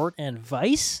Short and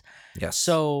Vice. Yes.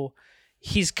 So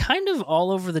he's kind of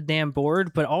all over the damn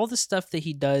board, but all the stuff that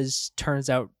he does turns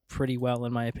out pretty well,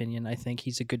 in my opinion. I think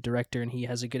he's a good director and he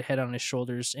has a good head on his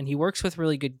shoulders and he works with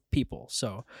really good people.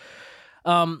 So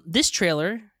this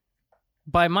trailer,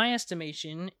 by my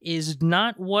estimation, is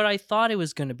not what I thought it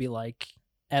was going to be like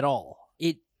at all.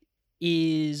 It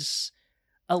is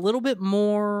a little bit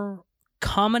more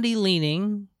comedy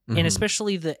leaning, Mhm. and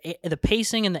especially the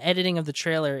pacing and the editing of the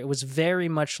trailer. It was very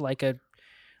much like a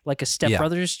Step Yeah.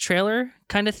 Brothers trailer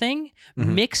kind of thing,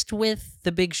 Mhm. mixed with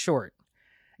The Big Short.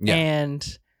 Yeah.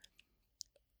 And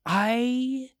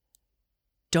I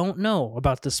don't know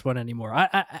about this one anymore.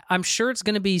 I'm sure it's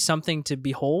going to be something to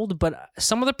behold, but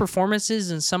some of the performances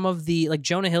and some of the, like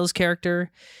Jonah Hill's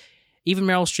character, even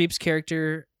Meryl Streep's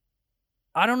character,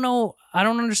 I don't know. I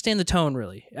don't understand the tone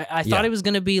really. I thought Yeah. it was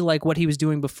going to be like what he was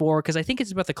doing before, because I think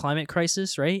it's about the climate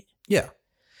crisis, right? Yeah.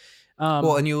 Um,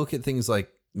 Well, and you look at things like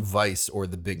Vice or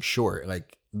The Big Short.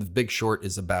 Like The Big Short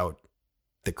is about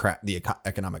the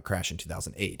economic crash in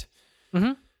 2008,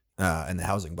 Mhm. And the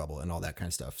housing bubble and all that kind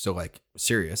of stuff. So like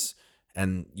serious,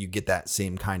 and you get that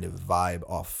same kind of vibe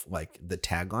off like the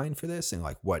tagline for this and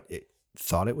like what it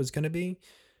thought it was going to be.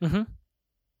 Mhm.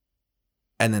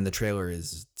 And then the trailer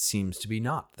seems to be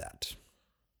not that.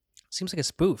 Seems like a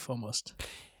spoof almost.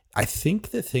 I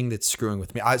think the thing that's screwing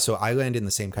with me, I land in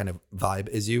the same kind of vibe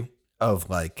as you of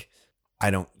like, I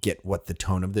don't get what the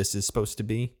tone of this is supposed to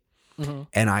be. Mhm.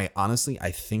 And I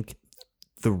think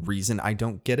the reason I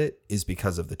don't get it is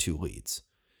because of the two leads.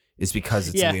 It's because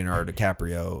it's Yeah. Leonardo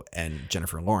DiCaprio and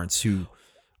Jennifer Lawrence, who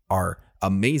are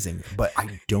amazing, but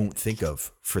I don't think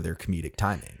of for their comedic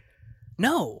timing.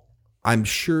 No. I'm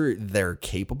sure they're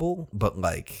capable, but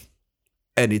like,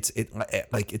 and it's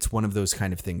one of those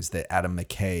kind of things that Adam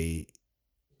McKay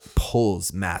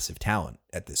pulls massive talent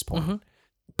at this point. Mhm.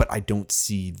 But I don't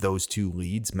see those two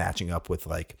leads matching up with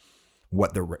like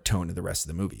what the tone of the rest of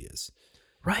the movie is.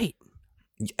 Right.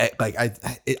 Like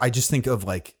I just think of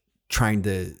like trying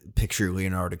to picture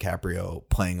Leonardo DiCaprio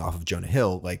playing off of Jonah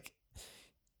Hill, like,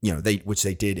 you know, which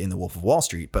they did in The Wolf of Wall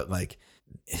Street, but like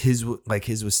his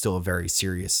was still a very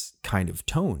serious kind of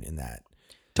tone in that.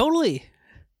 Totally.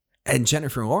 And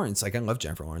Jennifer Lawrence, like I love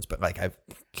Jennifer Lawrence, but like I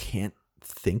can't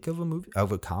think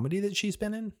of a comedy that she's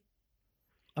been in.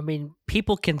 I mean,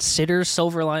 people consider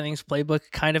Silver Linings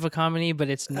Playbook kind of a comedy, but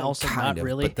it's also Kind not of,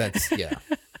 really. But that's yeah.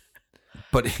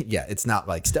 But yeah, it's not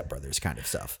like Step Brothers kind of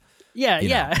stuff. Yeah, you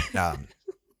yeah. know?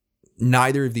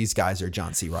 Neither of these guys are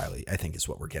John C. Reilly, I think is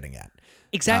what we're getting at.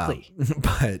 Exactly.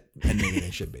 And maybe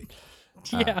they should be.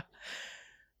 Yeah.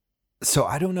 So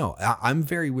I don't know. I'm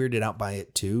very weirded out by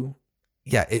it too.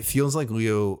 Yeah, it feels like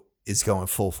Leo is going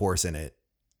full force in it,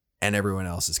 and everyone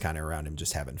else is kind of around him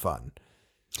just having fun,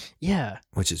 Yeah.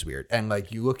 which is weird. And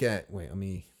like you look at, let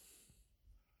me.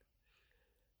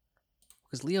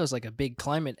 Because Leo's like a big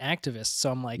climate activist,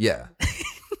 so I'm like, Yeah.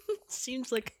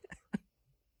 seems like,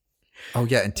 Oh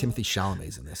yeah, and Timothy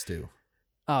Chalamet's in this too.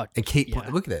 oh, And Kate, Yeah.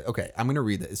 look at it. Okay, I'm gonna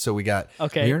read this. So we got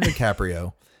okay. Leonardo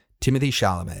DiCaprio, Timothy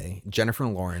Chalamet, Jennifer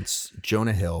Lawrence,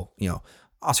 Jonah Hill. You know,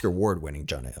 Oscar award-winning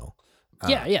Jonah Hill.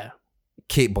 Yeah.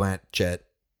 Kate Blanchett,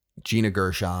 Gina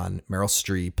Gershon, Meryl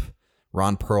Streep,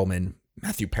 Ron Perlman,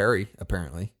 Matthew Perry,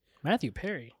 apparently, Matthew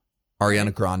Perry.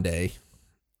 Ariana Grande.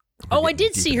 Oh, We're I getting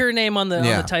did deep see in- her name on the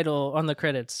Yeah. title, on the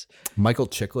credits. Michael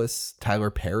Chiklis, Tyler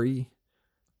Perry,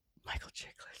 Michael Chiklis.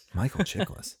 Michael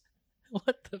Chiklis.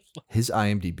 What the fuck? His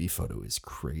IMDb photo is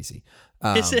crazy.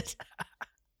 Is it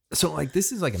So like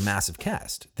this is like a massive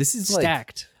cast. This is like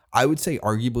stacked? I would say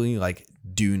arguably like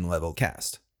Dune level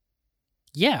cast.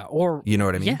 Yeah, or You know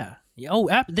what I mean? yeah. Oh,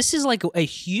 this is like a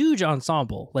huge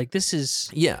ensemble. Like this is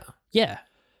Yeah. yeah.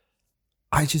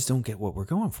 I just don't get what we're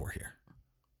going for here.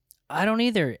 I don't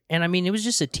either. And I mean, it was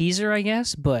just a teaser, I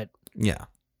guess, but Yeah.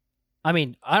 I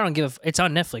mean, I don't give. It's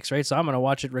on Netflix, right? So I'm gonna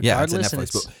watch it Yeah, it's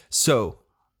regardless. a Netflix. So,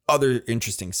 other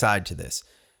interesting side to this,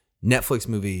 Netflix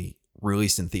movie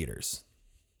released in theaters,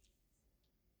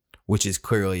 which is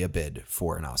clearly a bid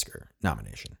for an Oscar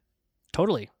nomination.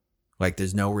 Totally. Like,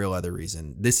 there's no real other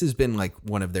reason. This has been like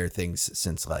one of their things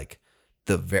since like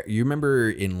you remember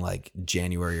in like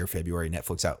January or February,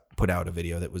 Netflix put out a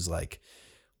video that was like,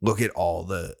 look at all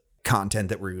the content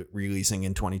that we're releasing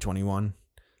in 2021.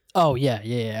 Oh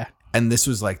yeah. And this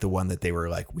was like the one that they were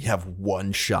like, we have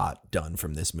one shot done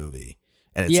from this movie.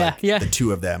 And it's like the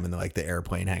two of them and like the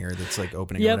airplane hangar that's like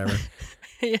opening or whatever.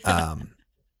 Yeah.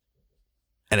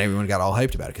 And everyone got all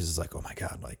hyped about it because it's like, oh my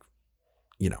God, like,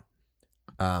 you know.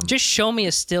 Just show me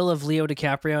a still of Leo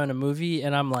DiCaprio in a movie,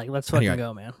 and I'm like, let's fucking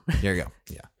go, man. There you go.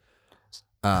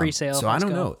 Yeah. Pre-sale. So I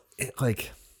don't know.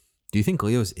 Like, do you think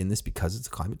Leo's in this because it's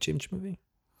a climate change movie?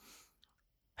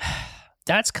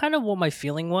 That's kind of what my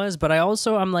feeling was, but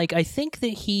I'm like, I think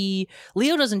that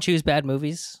Leo doesn't choose bad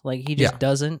movies. Like, he just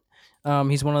doesn't.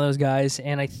 He's one of those guys,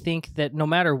 and I think that no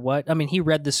matter what, I mean, he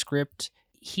read the script,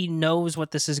 he knows what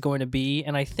this is going to be,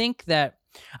 and I think that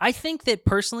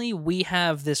personally we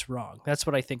have this wrong. That's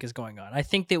what I think is going on. I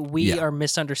think that we are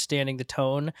misunderstanding the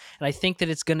tone, and I think that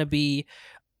it's going to be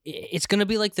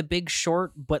like The Big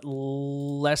Short, but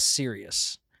less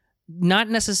serious. Not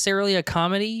necessarily a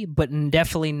comedy, but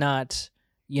definitely not,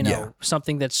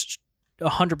 something that's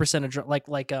 100%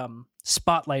 like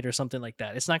Spotlight or something like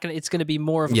that. It's going to be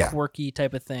more of a quirky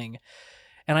type of thing.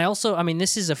 And I mean,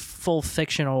 this is a full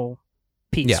fictional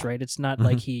piece, right? It's not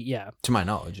like To my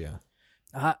knowledge, yeah.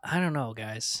 I don't know,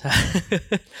 guys.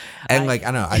 And I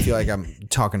don't know. I feel like I'm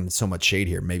talking so much shade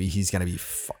here. Maybe he's gonna be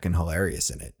fucking hilarious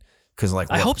in it. Because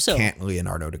I hope so. Can't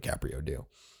Leonardo DiCaprio do?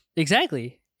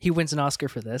 Exactly. He wins an Oscar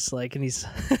for this, and he's.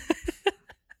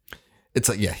 It's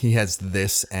like he has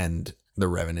this and The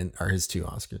Revenant are his two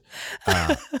Oscars.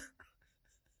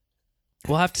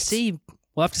 We'll have to see.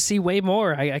 We'll have to see way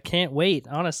more. I can't wait.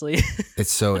 Honestly,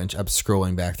 it's so. I'm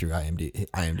scrolling back through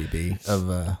IMDb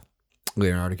of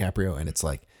Leonardo DiCaprio, and it's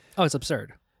like, oh, it's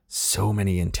absurd. So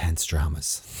many intense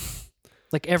dramas.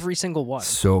 Like every single one.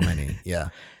 So many, yeah.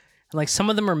 And like some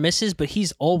of them are misses, but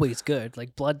he's always good.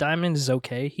 Like Blood Diamond is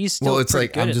okay. He's still it's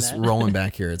like good I'm just rolling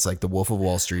back here. It's like The Wolf of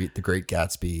Wall Street, The Great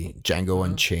Gatsby, Django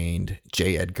Unchained,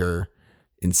 J. Edgar,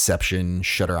 Inception,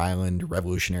 Shutter Island,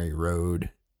 Revolutionary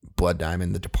Road, Blood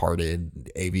Diamond, The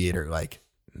Departed, Aviator. Like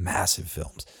massive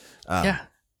films.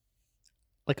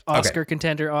 Like Oscar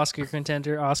contender.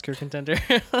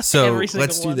 So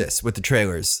let's do this with the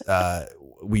trailers.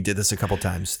 We did this a couple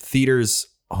times. Theaters,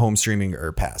 home streaming,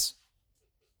 or pass.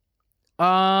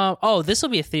 This will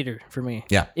be a theater for me.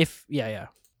 Yeah.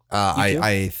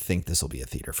 I think this will be a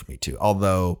theater for me too.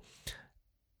 Although,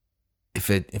 if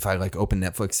I like open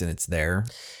Netflix and it's there,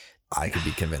 I could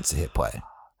be convinced to hit play.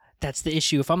 That's the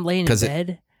issue. If I'm laying in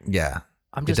bed,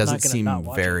 I'm just it doesn't not gonna seem not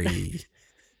watch very. It.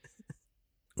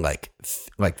 like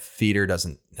theater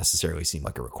doesn't necessarily seem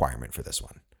like a requirement for this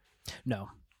one. No,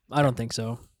 I don't think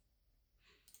so.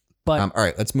 But all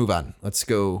right, let's move on. Let's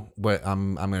go. What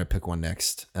I'm going to pick one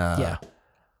next. Let's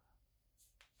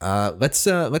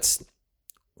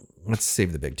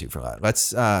save the big two for that.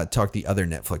 Let's talk the other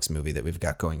Netflix movie that we've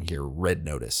got going here, Red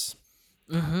Notice.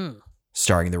 Mm-hmm.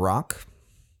 Starring The Rock,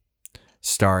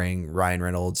 starring Ryan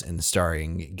Reynolds, and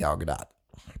starring Gal Gadot.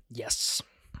 Yes.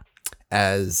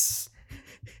 As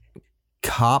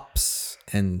cops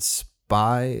and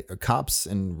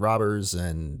robbers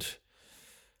and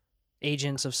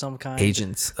agents of some kind.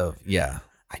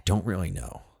 I don't really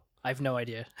know. I have no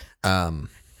idea. I've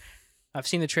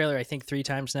seen the trailer I think 3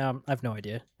 times now. I have no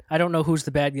idea. I don't know who's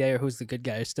the bad guy or who's the good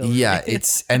guy still. Yeah, it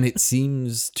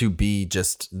seems to be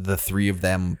just the 3 of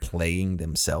them playing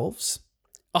themselves.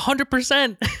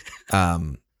 100%.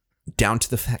 Down to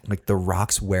the fact like The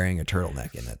Rock's wearing a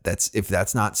turtleneck in it. If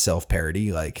that's not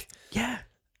self-parody, like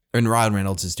and Ryan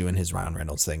Reynolds is doing his Ryan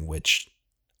Reynolds thing, which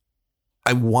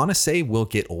I want to say will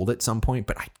get old at some point,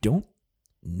 but I don't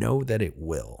know that it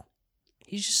will.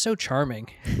 He's just so charming.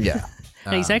 Yeah.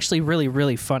 And he's actually really,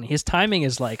 really funny. His timing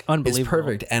is like unbelievable. It's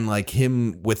perfect. And like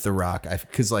him with The Rock,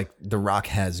 because like The Rock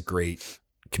has great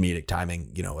comedic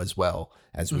timing, as well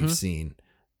as we've seen.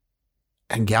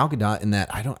 And Gal Gadot in that,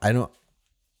 I don't.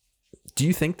 Do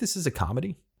you think this is a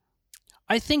comedy?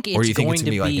 I think it's or do you think going it's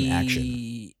to be like an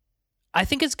action? I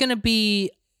think it's going to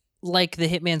be like The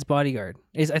Hitman's Bodyguard.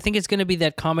 I think it's going to be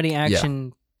that comedy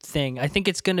action thing. I think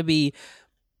it's going to be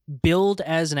billed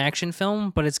as an action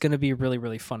film, but it's going to be really,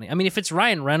 really funny. I mean, if it's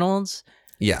Ryan Reynolds,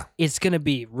 Yeah. it's going to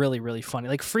be really, really funny.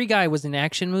 Like Free Guy was an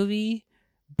action movie,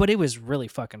 but it was really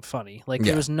fucking funny. Like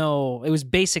Yeah. it was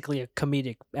basically a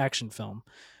comedic action film.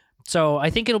 So I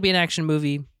think it'll be an action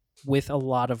movie with a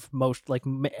lot of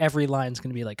every line's going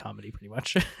to be like comedy pretty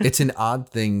much. It's an odd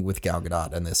thing with Gal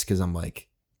Gadot in this because I'm like,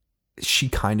 she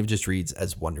kind of just reads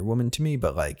as Wonder Woman to me,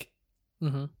 but like,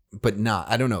 but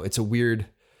not. I don't know. It's a weird.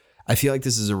 I feel like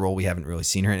this is a role we haven't really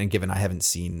seen her in, and given I haven't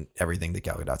seen everything that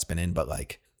Gal Gadot's been in, but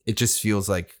like, it just feels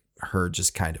like her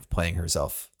just kind of playing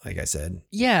herself. Like I said,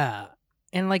 Yeah,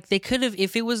 and like they could have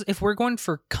if we're going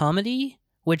for comedy,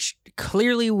 which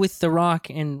clearly with The Rock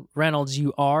and Reynolds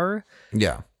you are.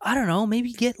 Yeah. I don't know,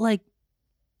 maybe get like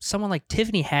someone like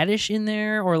Tiffany Haddish in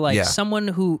there, or like someone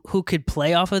who could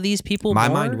play off of these people. My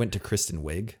more. mind went to Kristen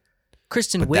Wiig.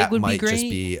 Kristen But Wiig that would might be great. just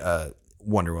be a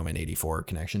Wonder Woman 84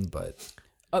 connection, but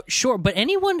Sure, but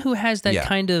anyone who has that Yeah.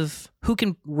 kind of who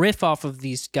can riff off of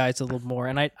these guys a little more.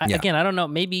 And I again, I don't know.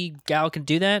 Maybe Gal can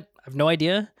do that. I have no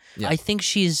idea. Yeah. I think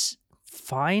she's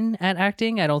fine at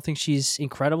acting. I don't think she's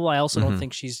incredible. I also don't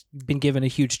think she's been given a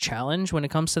huge challenge when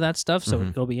it comes to that stuff. So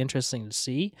it'll be interesting to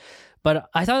see. But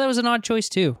I thought that was an odd choice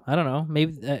too. I don't know.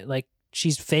 Maybe like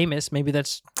she's famous. Maybe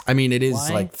that's I mean, it is why?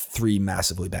 like 3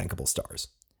 massively bankable stars.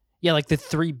 Yeah, like the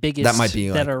 3 biggest That might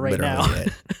be like that are right literally now.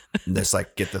 it. Just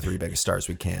like get the 3 biggest stars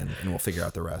we can, and we'll figure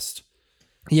out the rest.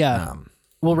 Yeah,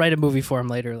 we'll write a movie for him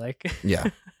later. Like,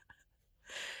 Yeah.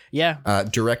 yeah.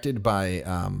 Directed by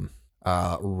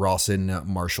Rawson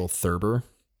Marshall Thurber.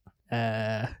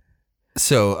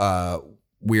 So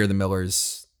We Are the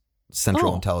Millers,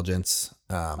 Central Oh. Intelligence,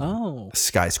 Oh,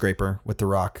 Skyscraper with The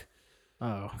Rock.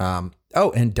 oh,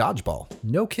 And Dodgeball.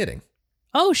 No kidding.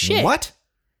 oh! Shit. What?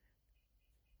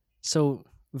 So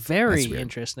very That's weird.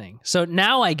 interesting. So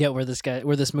now I get where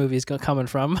this movie is coming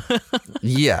from.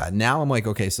 Yeah. Now I'm like,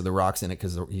 okay, so The Rock's in it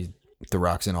because The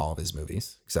Rock's in all of his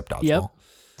movies except Dodgeball. Yep.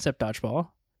 Except Dodgeball.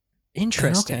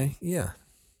 Interesting. Okay. Yeah.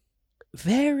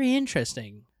 Very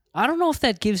interesting. I don't know if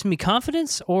that gives me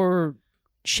confidence or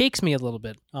shakes me a little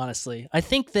bit, honestly. I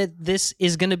think that this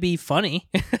is going to be funny.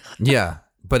 Yeah.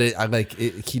 But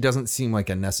he doesn't seem like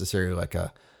a necessarily like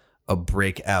a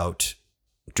breakout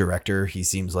director. He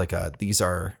seems like these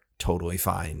are totally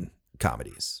fine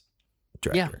comedies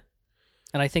director.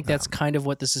 And I think that's kind of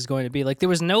what this is going to be. Like, there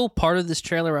was no part of this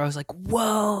trailer where I was like,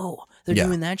 whoa, they're Yeah.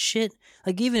 doing that shit.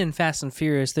 Like, even in Fast and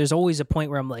Furious, there's always a point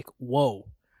where I'm like, whoa,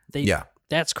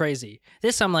 that's crazy.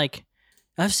 This, I'm like,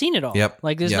 I've seen it all. Yep.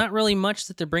 Like, there's Yep. not really much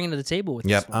that they're bringing to the table with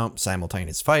Yep. this one.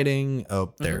 Simultaneous fighting.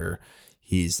 Oh,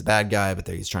 he's the bad guy, but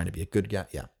he's trying to be a good guy.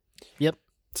 Yeah. Yep.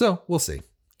 So we'll see.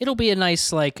 It'll be a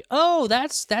nice, like, oh,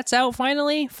 that's out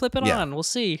finally. Flip it Yeah. on. We'll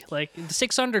see. Like the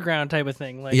 6 Underground type of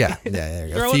thing. Like, Yeah. There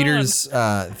you Throw go.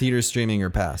 it Theaters streaming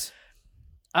or pass.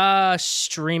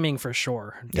 Streaming for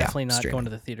sure. Definitely not streaming. going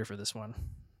to the theater for this one.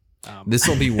 This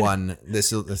will be one.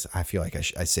 This I feel like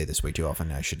I say this way too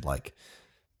often. I should like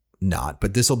not,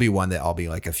 but this will be one that I'll be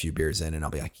like a few beers in, and I'll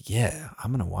be like, yeah,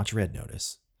 I'm gonna watch Red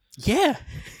Notice. Yeah.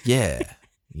 Yeah,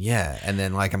 yeah, and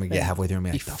then like I'm gonna get halfway through and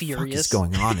be like, the fuck furious. is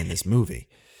going on in this movie?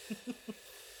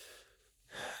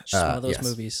 Just one of those yes.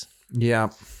 movies. Yeah,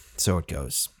 so it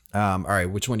goes. All right,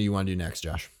 which one do you want to do next,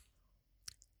 Josh?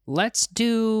 Let's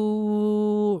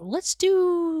do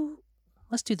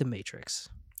The Matrix.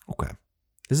 Okay,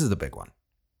 this is the big one.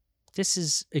 This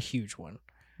is a huge one.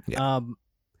 Yeah.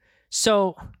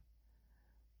 So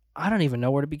I don't even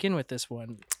know where to begin with this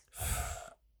one.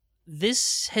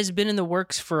 This has been in the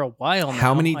works for a while now.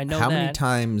 How many I know that.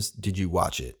 times did you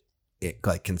watch it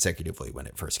like consecutively when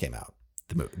it first came out?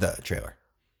 The trailer.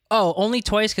 Oh, only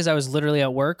twice because I was literally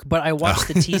at work. But I watched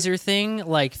the teaser thing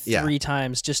like 3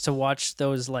 times just to watch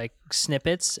those like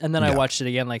snippets, and then I watched it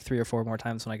again like 3 or 4 more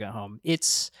times when I got home.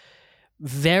 It's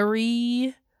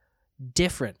very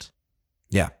different.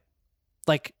 Yeah.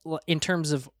 Like in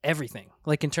terms of everything,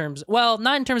 like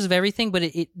not in terms of everything, but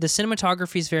the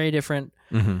cinematography is very different.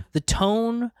 Mm-hmm. The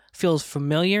tone feels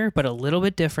familiar, but a little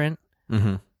bit different.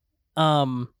 Mm-hmm.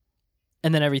 And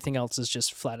then everything else is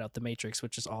just flat out The Matrix,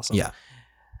 which is awesome. Yeah.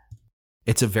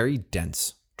 It's a very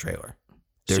dense trailer.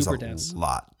 There's Super a dense.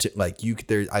 lot to like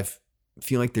I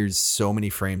feel like there's so many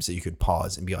frames that you could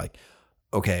pause and be like,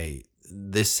 okay,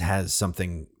 this has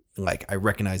something like I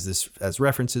recognize this as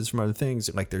references from other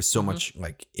things. Like there's so much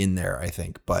like in there, I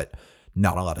think, but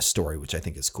not a lot of story, which I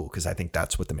think is cool because I think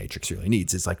that's what The Matrix really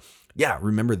needs. It's like, yeah,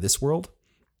 remember this world?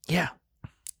 Yeah.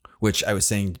 Which I was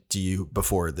saying to you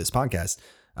before this podcast,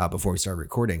 before we started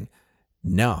recording.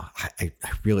 No, I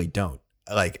really don't.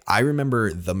 Like I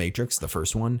remember The Matrix, the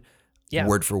first one. Yeah.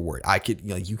 word for word. I could,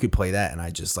 you could play that and I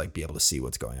just like be able to see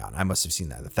what's going on. I must have seen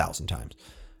that 1,000 times.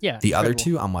 Yeah. The other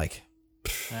incredible. two, I'm like,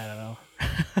 I don't know.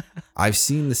 I've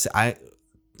seen this.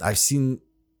 I've seen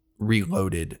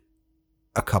Reloaded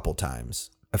a couple times,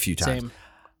 a few times. Same.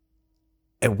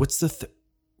 And what's the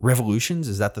Revolutions?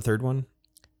 Is that the third one?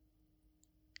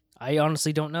 I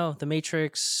honestly don't know. The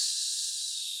Matrix.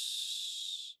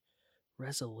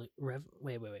 Wait.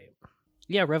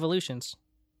 Yeah, Revolutions.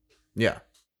 Yeah.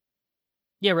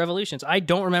 Yeah, Revolutions. I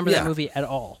don't remember that movie at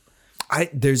all.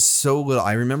 There's so little.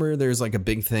 I remember there's like a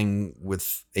big thing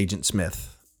with Agent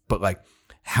Smith, but like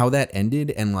how that ended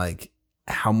and like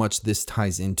how much this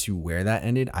ties into where that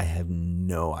ended, I have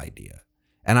no idea.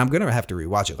 And I'm going to have to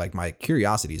rewatch it. Like my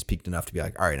curiosity is peaked enough to be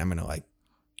like, all right, I'm going to like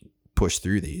push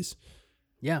through these.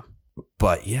 Yeah.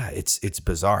 But yeah, it's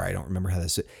bizarre. I don't remember how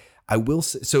this. I will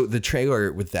say, so the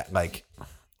trailer with that, like,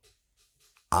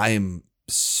 I am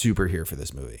super here for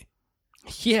this movie.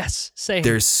 Yes, same.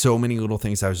 There's so many little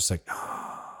things I was just like,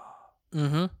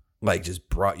 mm-hmm. like just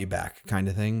brought you back kind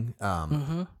of thing.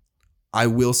 Mm-hmm. I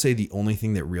will say the only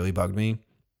thing that really bugged me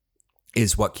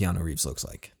is what Keanu Reeves looks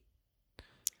like.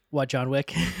 What, John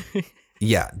Wick?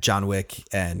 Yeah, John Wick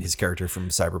and his character from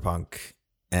Cyberpunk,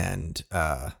 and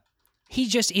he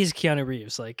just is Keanu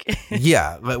Reeves, like.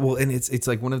 yeah, well, and it's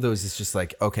like one of those. It's just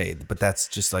like, okay, but that's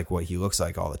just like what he looks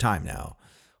like all the time now.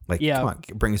 Like, yeah. Come on,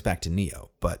 bring us back to Neo.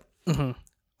 But mm-hmm.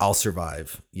 I'll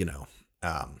survive.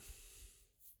 I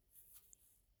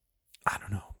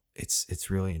don't know. It's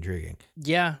really intriguing.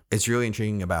 Yeah, it's really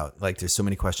intriguing about like there's so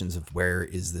many questions of where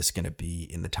is this going to be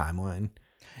in the timeline.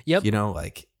 Yep.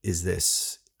 Like, is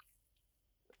this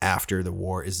after the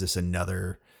war? Is this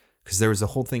another? Because there was a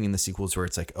whole thing in the sequels where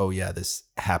it's like, oh yeah, this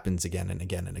happens again and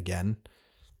again and again.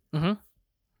 Mm-hmm.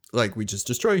 Like we just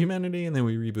destroy humanity and then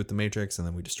we reboot the Matrix and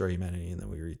then we destroy humanity and then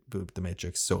we reboot the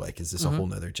Matrix. So like, is this a whole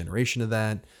nother generation of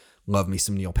that? Love me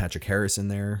some Neil Patrick Harris in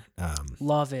there.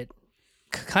 Love it.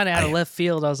 Kind of out of left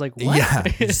field. I was like, what? Yeah.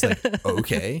 Just like,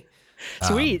 okay.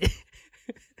 Sweet.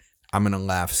 I'm going to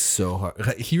laugh so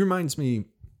hard. He reminds me,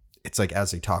 it's like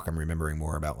as they talk, I'm remembering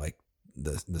more about like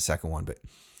the second one, but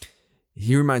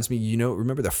he reminds me,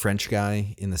 remember the French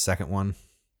guy in the second one?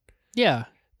 Yeah.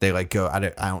 They like go, I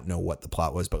don't know what the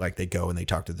plot was, but like they go and they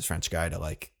talk to this French guy to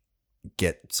like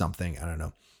get something. I don't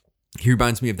know. He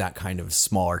reminds me of that kind of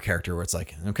smaller character where it's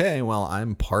like, okay, well,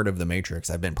 I'm part of the Matrix.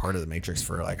 I've been part of the Matrix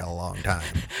for like a long time.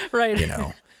 Right.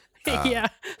 Yeah.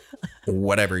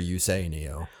 Whatever you say,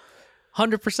 Neo.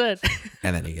 100%.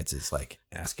 And then he gets his like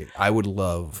asking. I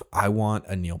want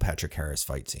a Neil Patrick Harris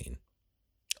fight scene.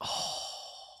 Oh.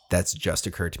 That's just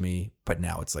occurred to me, but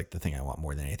now it's like the thing I want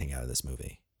more than anything out of this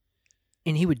movie.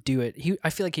 And he would do it. I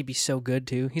feel like he'd be so good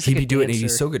too. He'd be doing it.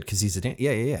 He's so good because he's a dancer.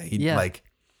 Yeah. He'd like,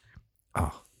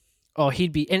 oh,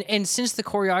 he'd be. And since the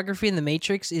choreography in The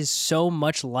Matrix is so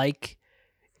much like,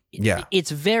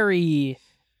 it's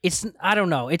I don't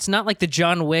know. It's not like the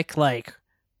John Wick, like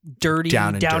dirty,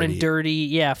 down and dirty.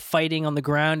 Yeah. Fighting on the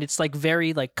ground. It's like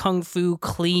very like kung fu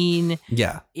clean.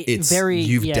 Yeah. It's very,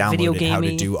 you've downloaded video how to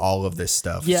gaming. do all of this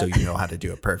stuff. Yeah. So you know how to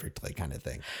do it perfectly kind of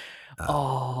thing.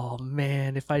 Oh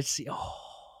man, if I see,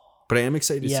 but I am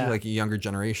excited to see like a younger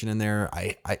generation in there.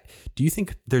 I do you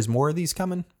think there's more of these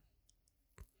coming? Do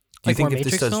you like think more if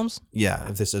Matrix this does, films? Yeah,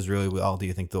 if this does really well, do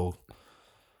you think we'll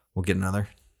get another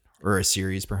or a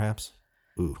series perhaps?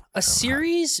 Ooh, a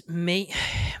series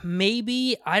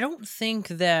maybe. I don't think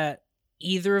that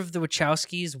either of the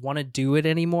Wachowskis want to do it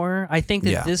anymore. I think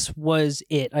that this was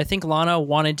it. I think Lana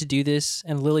wanted to do this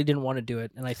and Lily didn't want to do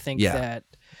it, and I think that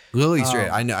Lily's straight.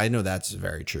 I know that's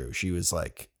very true. She was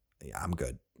like, yeah, I'm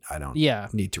good. I don't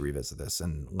need to revisit this.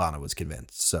 And Lana was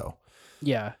convinced. So,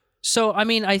 yeah. So, I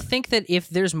mean, I think that if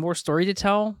there's more story to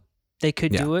tell, they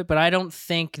could do it. But I don't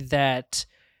think that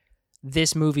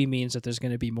this movie means that there's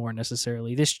going to be more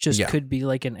necessarily. This just could be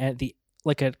like an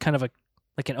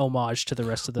homage to the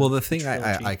rest of the. Well, the thing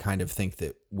I kind of think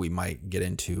that we might get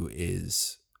into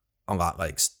is a lot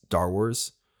like Star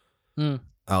Wars. A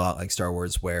lot like Star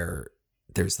Wars, where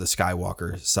there's the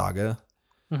Skywalker saga,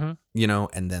 and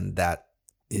then that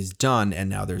is done. And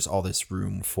now there's all this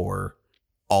room for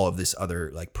all of this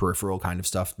other like peripheral kind of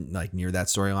stuff, like near that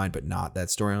storyline, but not that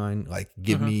storyline. Like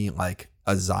give me like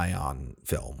a Zion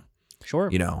film, sure.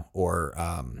 Or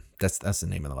that's the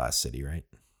name of the last city, right?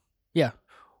 Yeah.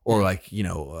 Or like,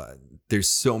 there's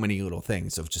so many little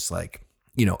things of just like,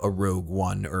 a Rogue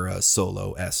One or a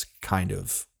Solo-esque kind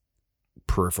of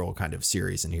peripheral kind of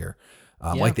series in here.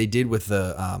 Like they did with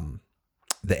the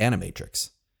Animatrix.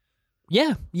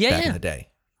 Yeah. Back in the day.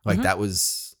 Like that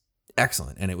was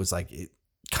excellent. And it was like, it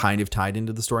kind of tied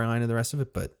into the storyline of the rest of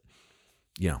it, but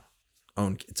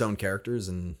own its own characters.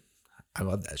 And I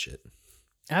love that shit.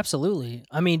 Absolutely.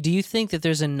 I mean, do you think that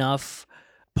there's enough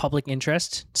public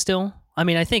interest still? I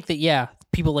mean, I think that, yeah,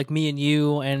 people like me and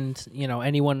you and, you know,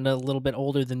 anyone a little bit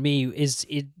older than me,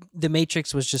 The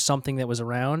Matrix was just something that was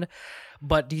around.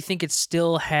 But do you think it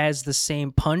still has the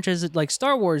same punch as it, like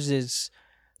Star Wars is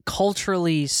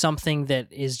culturally something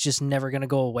that is just never going to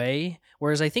go away?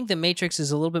 Whereas I think The Matrix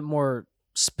is a little bit more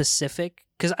specific,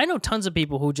 because I know tons of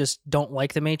people who just don't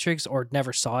like The Matrix or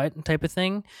never saw it type of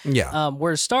thing. Yeah.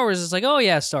 Whereas Star Wars is like, oh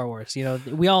yeah, Star Wars. You know,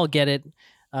 we all get it.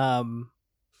 Do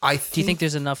you think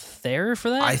there's enough there for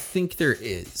that? I think there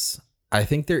is.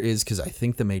 Because I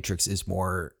think The Matrix is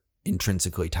more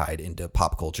intrinsically tied into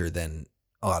pop culture than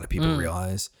a lot of people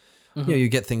realize. Mm-hmm. You know, you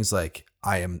get things like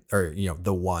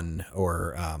The One,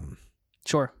 or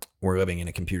Sure. we're living in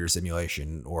a computer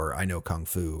simulation, or I know Kung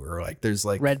Fu, or like there's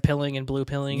like red pilling and blue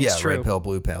pilling. Yeah, it's true. red pill,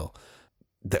 blue pill.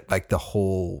 That, like, the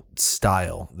whole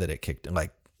style that it kicked,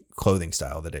 like clothing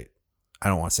style that it, I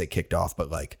don't want to say kicked off,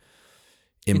 but like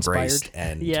embraced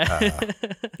Inspired.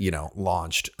 and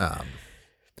launched.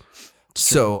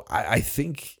 So I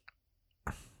think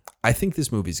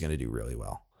this movie is going to do really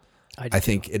well. I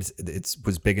think it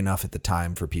was big enough at the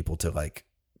time for people to like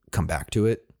come back to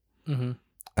it. Mm-hmm.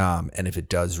 And if it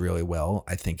does really well,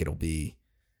 I think it'll be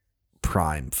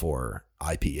prime for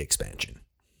IP expansion.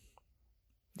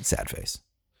 Sad face.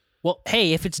 Well,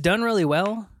 hey, if it's done really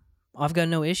well, I've got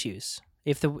no issues.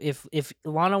 If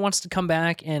Lana wants to come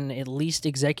back and at least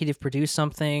executive produce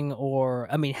something, or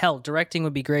I mean, hell, directing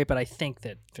would be great, but I think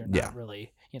that they're not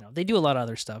really, they do a lot of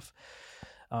other stuff.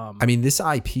 I mean, this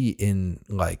IP in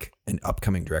like an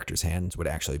upcoming director's hands would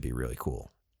actually be really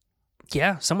cool.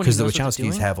 Yeah, someone, because the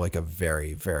Wachowskis have like a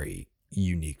very, very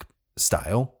unique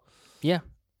style. Yeah,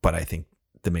 but I think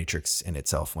The Matrix in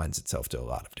itself lends itself to a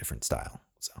lot of different style.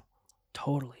 So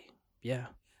totally, yeah.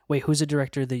 Wait, who's a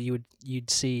director that you'd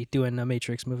see doing a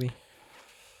Matrix movie?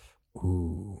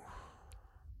 Ooh,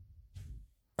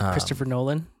 Christopher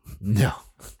Nolan? No.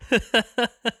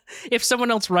 If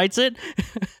someone else writes it.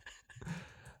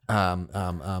 Hold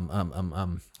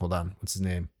on. What's his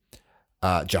name?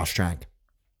 Josh Trank.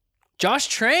 Josh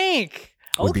Trank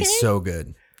would be so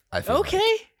good. I feel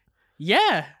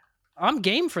yeah, I'm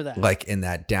game for that. Like in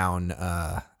that down.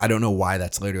 I don't know why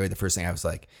that's literally the first thing I was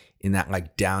like, in that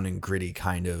like down and gritty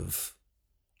kind of,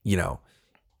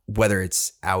 whether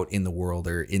it's out in the world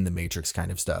or in the Matrix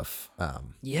kind of stuff.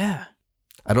 Yeah.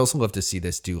 I'd also love to see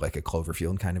this do like a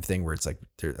Cloverfield kind of thing, where it's like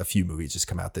there a few movies just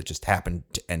come out that just happen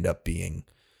to end up being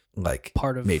like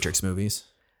part of Matrix movies.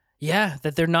 Yeah,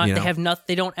 that they're not. They have not.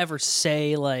 They don't ever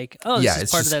say like, "Oh, this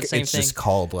is part of that same thing." It's just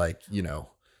called like, I don't know.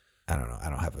 I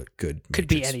don't have a good.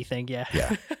 Could Matrix. be anything. Yeah.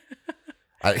 Yeah.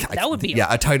 That would be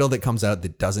a title that comes out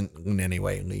that doesn't in any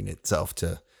way lean itself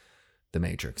to the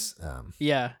Matrix.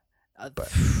 Yeah,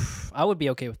 but I would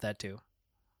be okay with that too.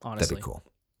 Honestly, that'd be cool.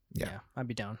 Yeah, I'd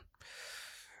be down.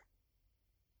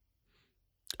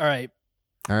 All right.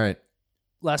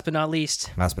 Last but not least.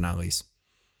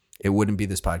 It wouldn't be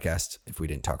this podcast if we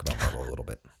didn't talk about Marvel a little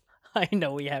bit. I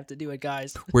know we have to do it,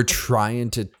 guys. We're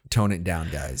trying to tone it down,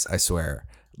 guys. I swear.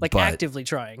 Actively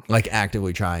trying.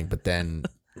 But then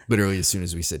literally as soon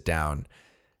as we sit down,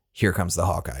 here comes the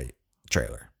Hawkeye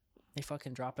trailer. They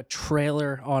fucking drop a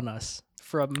trailer on us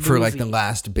for a movie. For like the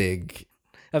last big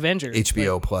Avengers.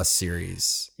 HBO Plus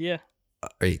series. Yeah.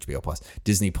 Or HBO Plus.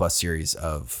 Disney Plus series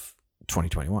of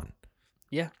 2021.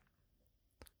 Yeah.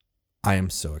 I am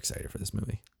so excited for this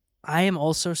movie. I am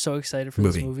also so excited for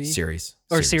this movie. Series,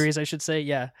 I should say.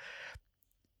 Yeah.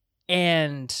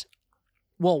 And,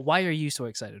 well, why are you so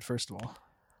excited, first of all?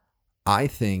 I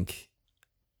think,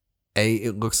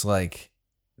 it looks like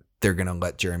they're going to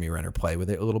let Jeremy Renner play with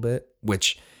it a little bit,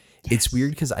 which it's weird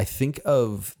because I think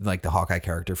of like the Hawkeye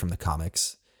character from the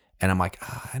comics and I'm like,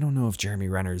 I don't know if Jeremy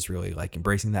Renner is really like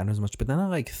embracing that as much. But then I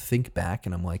like think back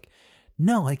and I'm like,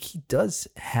 no, like he does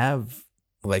have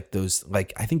like those,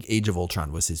 like I think Age of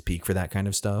Ultron was his peak for that kind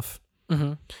of stuff,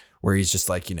 where he's just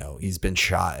like, he's been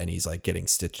shot and he's like getting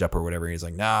stitched up or whatever. He's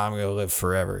like, nah, I'm going to live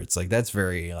forever. It's like, that's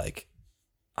very like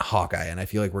Hawkeye. And I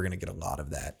feel like we're going to get a lot of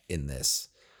that in this,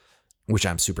 which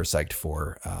I'm super psyched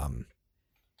for.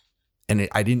 And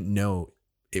I didn't know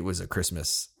it was a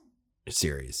Christmas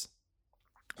series.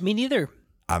 Me neither.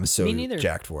 I'm so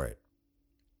jacked for it.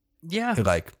 Yeah.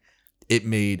 Like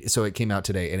it came out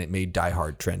today and it made Die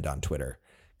Hard trend on Twitter.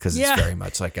 Because it's very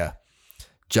much like a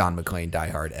John McClane Die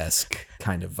Hard-esque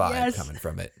kind of vibe coming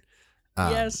from it.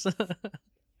 Yes.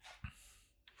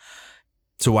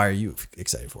 So why are you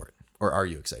excited for it? Or are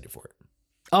you excited for it?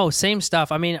 Oh, same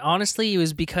stuff. I mean, honestly, it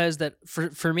was because that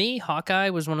for me,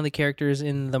 Hawkeye was one of the characters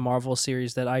in the Marvel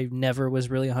series that I never was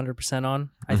really 100%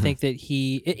 on. I think that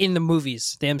in the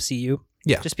movies, the MCU,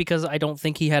 just because I don't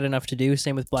think he had enough to do.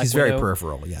 Same with Black Widow. He's very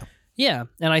peripheral, yeah. Yeah,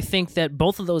 and I think that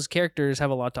both of those characters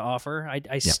have a lot to offer.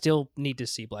 I still need to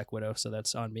see Black Widow, so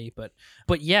that's on me. But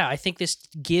yeah, I think this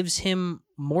gives him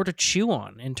more to chew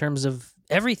on in terms of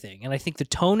everything. And I think the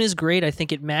tone is great. I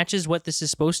think it matches what this is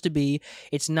supposed to be.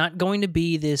 It's not going to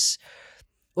be this,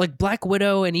 like Black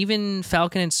Widow and even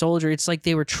Falcon and Soldier, it's like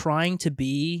they were trying to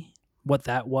be what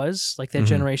that was, like that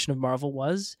generation of Marvel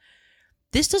was.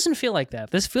 This doesn't feel like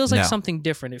that. This feels like something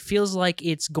different. It feels like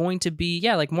it's going to be,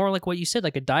 like more like what you said,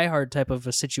 like a Die Hard type of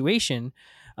a situation.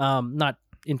 Not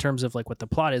in terms of like what the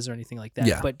plot is or anything like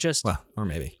that, but just... Well, or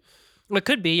maybe. It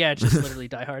could be, it's just literally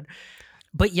Die Hard.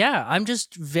 But yeah, I'm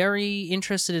just very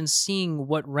interested in seeing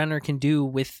what Renner can do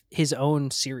with his own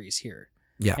series here.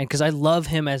 Yeah. And because I love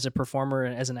him as a performer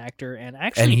and as an actor and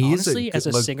actually, honestly, as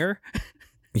a singer.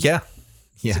 Yeah.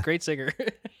 He's a great singer.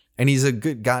 And he's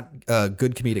good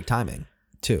comedic timing.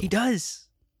 Too. He does.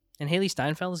 And Haley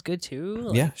Steinfeld is good too.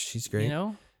 Like, she's great. You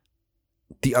know?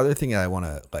 The other thing that I want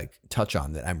to like touch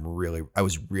on that I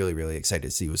was really, really excited to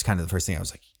see was kind of the first thing I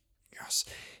was like, yes,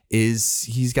 is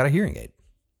he's got a hearing aid.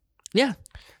 Yeah.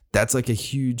 That's like a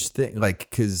huge thing.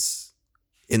 Like, cause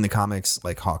in the comics,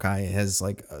 like Hawkeye has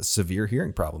like a severe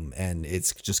hearing problem and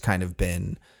it's just kind of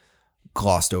been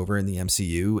glossed over in the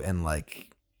MCU. And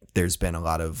like, there's been a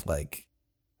lot of like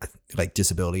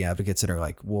disability advocates that are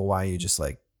like, well, why are you just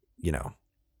like,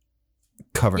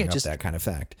 covering up that kind of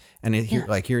fact? And here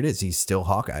it is. He's still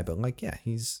Hawkeye, but like,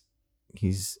 he's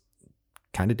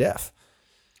kind of deaf.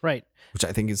 Right. Which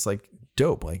I think is like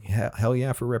dope. Like hell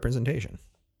yeah for representation.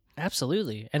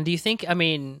 Absolutely. And do you think,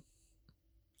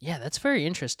 that's very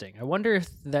interesting. I wonder if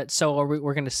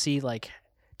we're going to see like,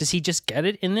 does he just get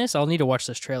it in this? I'll need to watch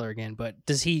this trailer again, but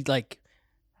does he like,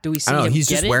 do we see I don't know. him He's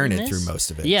get just wearing it through most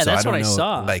of it. Yeah, so that's I don't what I know,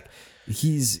 saw. Like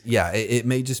it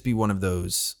may just be one of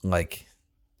those, like,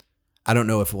 I don't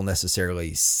know if we'll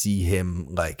necessarily see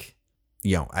him like,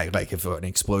 if an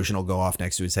explosion will go off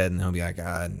next to his head and he'll be like,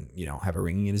 and have a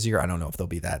ringing in his ear. I don't know if they'll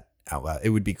be that out loud. It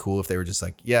would be cool if they were just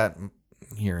like,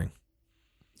 hearing.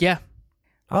 Yeah.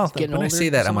 Oh, when I say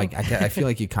that, I'm like, I feel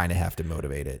like you kind of have to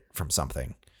motivate it from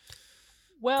something.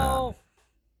 Well,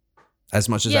 as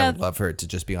much as I would love for it to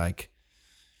just be like,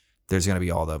 there's going to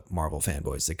be all the Marvel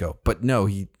fanboys that go, but no,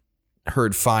 he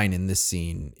heard fine in this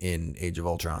scene in Age of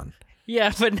Ultron.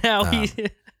 Yeah, but now he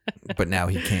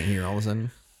can't hear all of a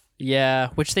sudden. Yeah,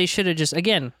 which they should have just,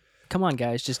 again, come on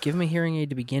guys, just give him a hearing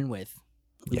aid to begin with.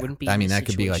 We wouldn't be in this that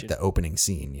could be like situation. the opening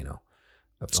scene,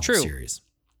 of the whole series.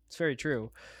 It's very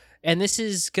true. And this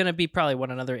is going to be probably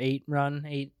another 8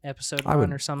 episode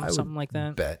run or something like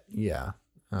that. Bet. Yeah.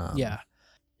 Yeah.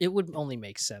 It would only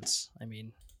make sense. I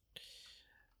mean,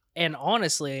 and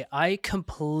honestly, I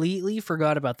completely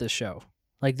forgot about this show.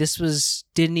 Like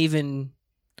didn't even,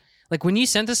 like when you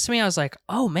sent this to me, I was like,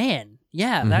 oh man,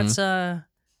 that's,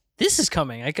 this is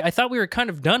coming. I thought we were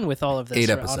kind of done with all of this. 8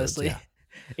 episodes, honestly. yeah.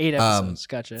 8 episodes.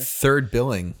 Gotcha. Third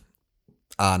billing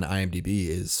on IMDb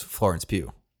is Florence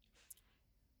Pugh.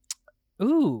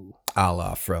 Ooh. A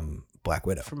la from Black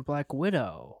Widow. From Black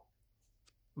Widow.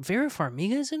 Vera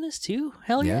Farmiga's in this too?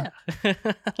 Hell yeah. I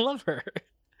love her.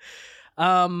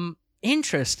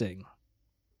 Interesting.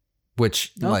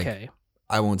 Which, like,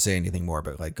 I won't say anything more,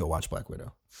 but like, go watch Black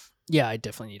Widow. Yeah, I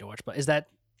definitely need to watch. But is that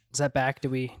back? Do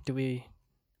we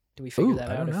figure that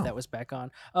out? If that was back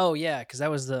on? Oh yeah, because that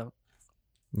was the.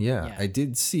 Yeah, I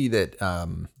did see that.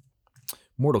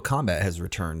 Mortal Kombat has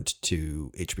returned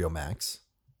to HBO Max.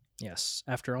 Yes,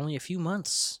 after only a few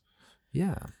months.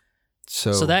 Yeah.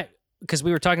 So that, because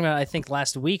we were talking about, I think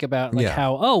last week about like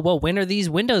how, when are these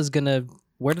windows gonna?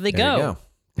 Where do they go?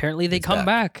 Apparently they come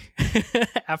back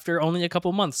after only a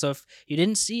couple months. So if you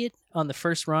didn't see it on the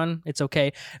first run, it's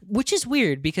okay. Which is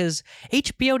weird because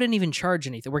HBO didn't even charge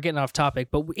anything. We're getting off topic,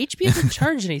 but HBO didn't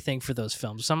charge anything for those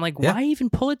films. So I'm like, why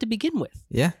even pull it to begin with?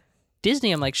 Yeah.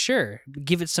 Disney, I'm like, sure,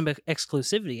 give it some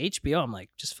exclusivity. HBO, I'm like,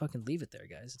 just fucking leave it there,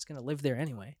 guys. It's gonna live there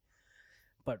anyway.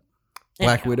 But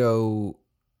Black Widow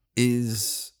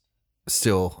is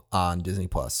still on Disney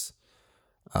Plus.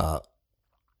 For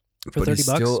 $30, he's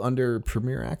still under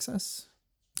Premier Access.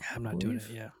 I'm not doing it.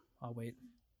 Yeah, I'll wait.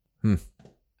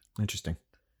 Interesting.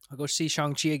 I'll go see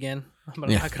Shang-Chi again, but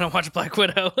I'm not gonna watch Black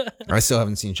Widow. I still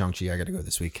haven't seen Shang-Chi. I got to go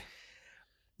this week.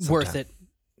 Worth it.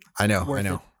 I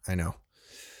know.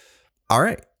 All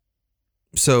right.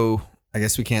 So I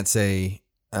guess we can't say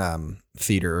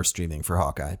theater or streaming for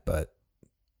Hawkeye, but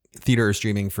theater or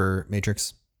streaming for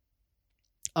Matrix.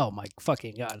 Oh my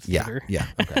fucking god! Yeah, Theater. yeah.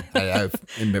 Okay,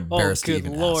 I'm embarrassed to good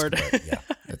even Lord. ask, but yeah,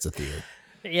 it's a theater.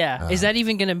 Yeah, is that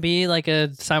even going to be like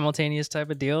a simultaneous type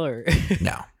of deal, or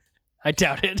No, I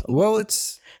doubt it. well,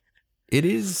 it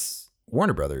is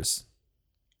Warner Brothers,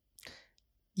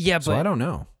 Yeah, so I but don't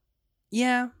know.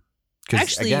 yeah, Because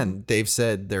actually, again, they've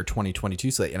said their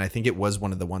 2022 slate, and I think it was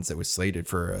one of the ones that was slated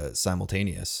for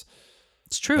simultaneous.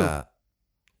 it's true.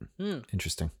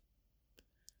 Interesting.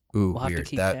 Ooh, We'll have to weird.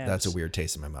 keep That's a tabs. weird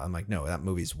taste in my mouth. I'm like, no, that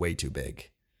movie's way too big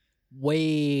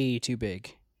Way too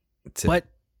big. to,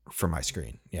 for my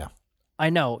screen. Yeah. I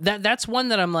know that's one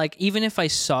that I'm like, even if I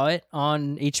saw it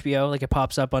on HBO, like it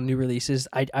pops up on new releases,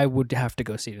 I would have to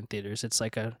go see it in theaters. It's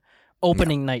like a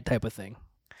opening night type of thing.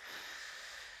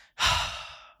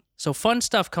 So fun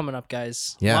stuff coming up,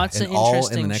 guys. Yeah. Lots and of all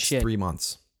interesting in the next shit. 3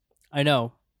 months. I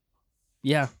know.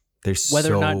 Yeah, There's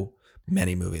Whether or so not-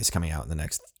 many movies coming out in the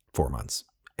next 4 months.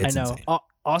 It's I know. insane.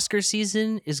 Oscar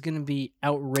season is going to be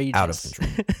outrageous. Out of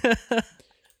control.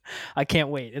 I can't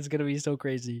wait. It's going to be so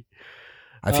crazy.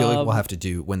 I feel like we'll have to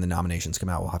do, when the nominations come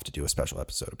out, we'll have to do a special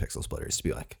episode of Pixel Splitters to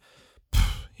be like,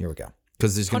 here we go.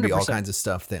 Because there's going to be all 100%. kinds of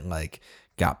stuff that like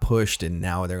got pushed, and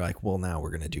now they're like, well, now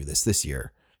we're going to do this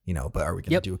year, but are we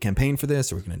going to do a campaign for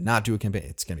this? Or are we going to not do a campaign?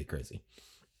 It's going to be crazy.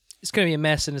 It's going to be a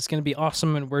mess, and it's going to be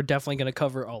awesome, and we're definitely going to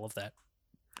cover all of that.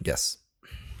 Yes.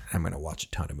 I'm going to watch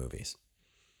a ton of movies.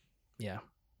 Yeah.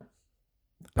 All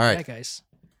right. Yeah, guys.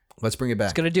 Let's bring it back.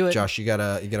 It's going to do it. Josh, you got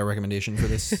a recommendation for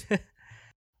this?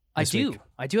 I this do. week?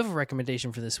 I do have a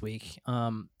recommendation for this week.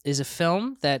 Is a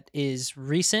film that is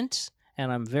recent,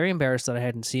 and I'm very embarrassed that I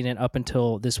hadn't seen it up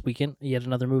until this weekend. Yet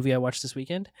another movie I watched this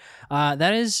weekend.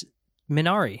 That is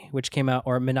Minari, which came out,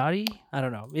 or Minari. I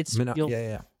don't know. It's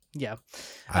Yeah.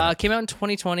 Came out in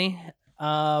 2020.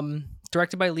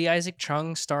 Directed by Lee Isaac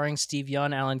Chung, starring Steve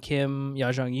Yeun, Alan Kim, Ya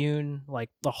Jung Yoon, like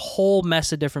the whole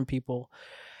mess of different people.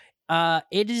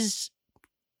 It is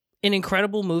an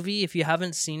incredible movie. If you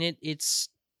haven't seen it, it's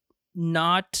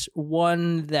not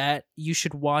one that you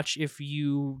should watch if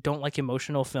you don't like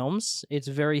emotional films. It's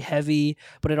very heavy,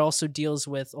 but it also deals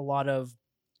with a lot of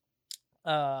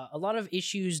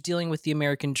issues dealing with the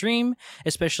American dream,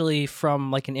 especially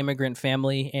from like an immigrant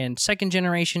family and second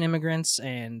generation immigrants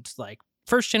and like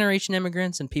first generation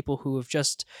immigrants and people who have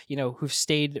just, who've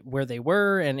stayed where they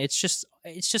were. And it's just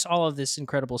all of this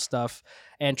incredible stuff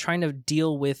and trying to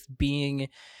deal with being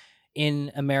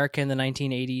in America in the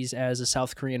 1980s as a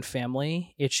South Korean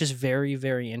family. It's just very,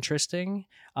 very interesting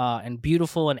and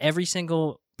beautiful. And every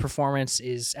single performance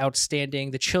is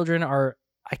outstanding. The children are,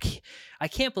 I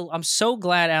can't believe, I'm so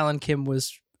glad Alan Kim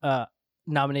was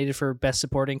nominated for Best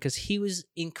Supporting because he was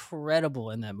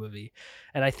incredible in that movie.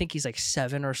 And I think he's like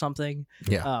 7 or something.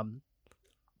 Yeah.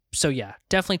 So yeah,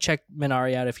 definitely check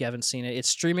Minari out if you haven't seen it. It's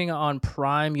streaming on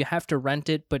Prime. You have to rent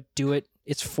it, but do it.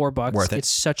 It's $4. Worth it. It's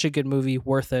such a good movie.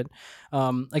 Worth it.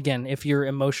 Again, if you're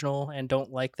emotional and don't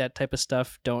like that type of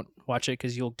stuff, don't watch it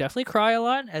because you'll definitely cry a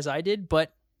lot, as I did,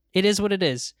 but it is what it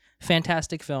is.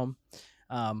 Fantastic film.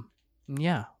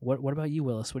 Yeah. What about you,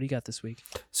 Willis? What do you got this week?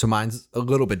 So mine's a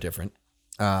little bit different.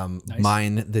 Nice.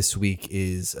 Mine this week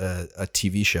is a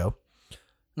TV show,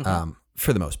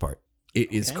 for the most part.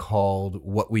 It is called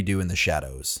What We Do in the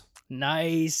Shadows.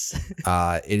 Nice.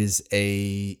 It is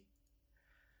a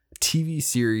TV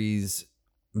series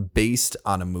based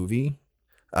on a movie.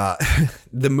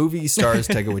 The movie stars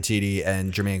Taika Waititi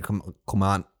and Jermaine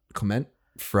Clement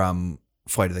from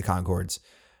Flight of the Conchords.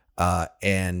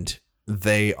 And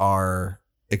they are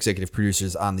executive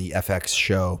producers on the FX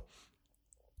show.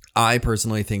 I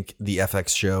personally think the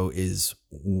FX show is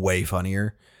way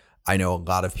funnier. I know a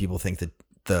lot of people think that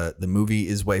the movie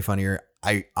is way funnier.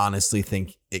 I honestly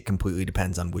think it completely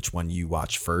depends on which one you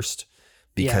watch first,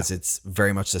 because it's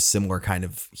very much a similar kind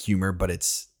of humor, but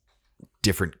it's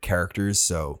different characters.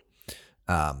 So,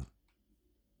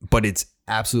 but it's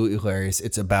absolutely hilarious.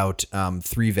 It's about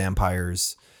 3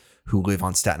 vampires who live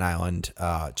on Staten Island,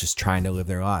 just trying to live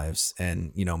their lives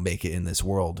and, make it in this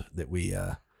world that we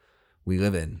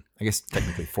live in. I guess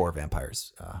technically 4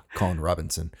 vampires. Colin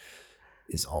Robinson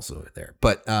is also there,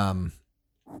 but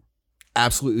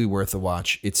absolutely worth a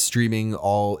watch. It's streaming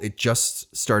it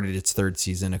just started its 3rd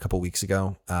season a couple weeks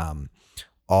ago.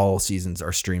 All seasons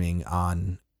are streaming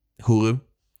on Hulu.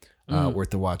 Worth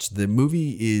the watch. The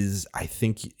movie is, I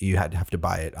think you have to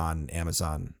buy it on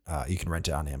Amazon. You can rent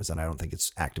it on Amazon. I don't think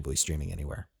it's actively streaming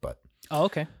anywhere, but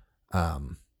okay.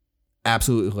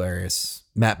 Absolutely hilarious.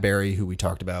 Matt Berry, who we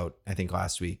talked about, I think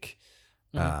last week,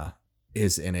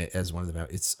 is in it as one of the,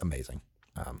 it's amazing.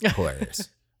 Hilarious.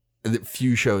 The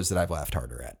few shows that I've laughed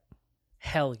harder at.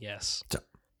 Hell yes. So,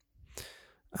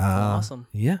 awesome.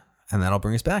 Yeah. And that'll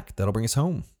bring us back. That'll bring us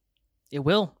home. It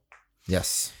will.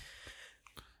 Yes.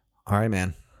 All right,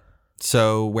 man.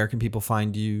 So where can people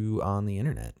find you on the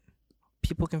internet?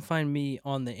 People can find me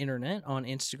on the internet on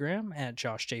Instagram at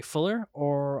Josh J. Fuller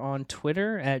or on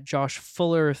Twitter at Josh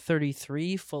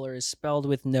Fuller33. Fuller is spelled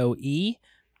with no E.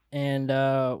 And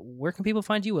where can people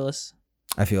find you, Willis?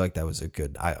 I feel like that was a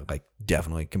good, I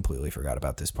definitely completely forgot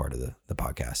about this part of the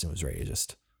podcast and was ready to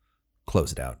just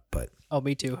close it out. But oh,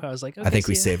 me too. I was like, okay, I think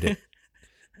we saved it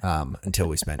until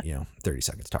we spent, 30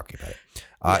 seconds talking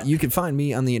about it. You can find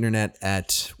me on the internet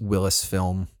at Willis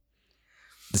Film.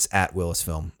 It's at Willis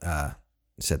Film.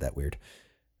 Said that weird.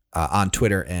 On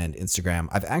Twitter and Instagram.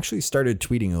 I've actually started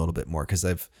tweeting a little bit more because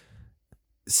I've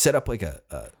set up like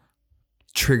a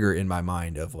trigger in my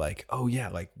mind of like, oh yeah,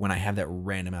 like when I have that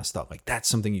random ass thought, like that's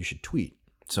something you should tweet.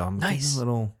 So I'm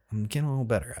getting a little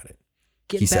better at it.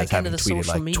 He says having tweeted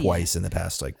like media. Twice in the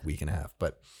past like week and a half,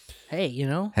 but hey, you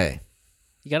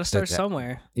got to start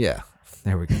somewhere. Yeah,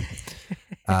 there we go.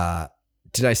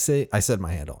 Did I say I said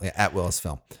my handle? Yeah, at Willis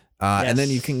Film. Yes. And then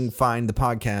you can find the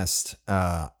podcast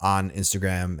on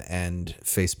Instagram and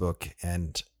Facebook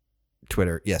and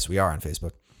Twitter. Yes, we are on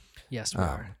Facebook. Yes, we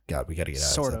are. God, we got to get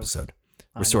out of this episode.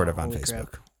 We're sort of on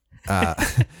Facebook.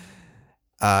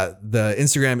 The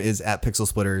Instagram is at Pixel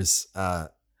Splitters.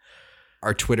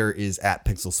 Our Twitter is at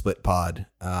Pixel Split Pod.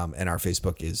 And our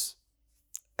Facebook is,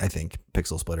 I think,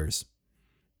 Pixel Splitters.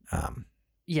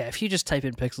 Yeah, if you just type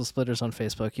in Pixel Splitters on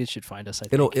Facebook, you should find us. I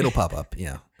think it'll pop up.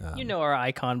 Yeah, you know our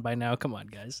icon by now. Come on,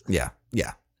 guys. Yeah.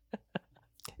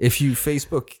 If you do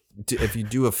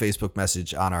a Facebook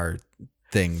message on our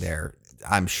thing there,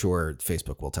 I'm sure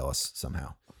Facebook will tell us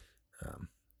somehow.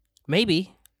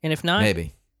 Maybe, and if not,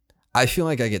 maybe. I feel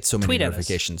like I get so many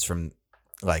notifications from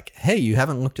like, "Hey, you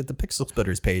haven't looked at the Pixel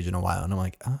Splitters page in a while," and I'm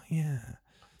like, "Oh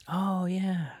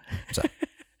yeah." So.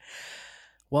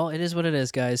 Well, it is what it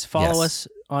is, guys. Follow us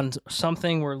on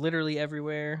something. We're literally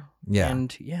everywhere. Yeah.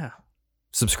 And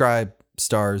subscribe,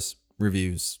 stars,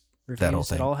 reviews, that whole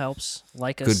thing. It all helps.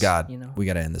 Like us. Good God. We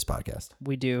got to end this podcast.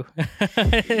 We do.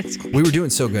 We were doing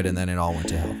so good and then it all went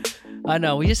to hell. I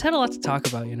know. We just had a lot to talk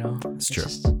about, It's true.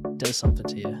 Just does something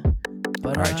to you.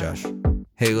 But, all right, Josh.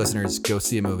 Hey, listeners, go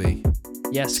see a movie.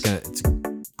 Yes. It's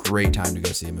a great time to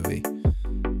go see a movie.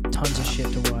 Tons of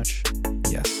shit to watch.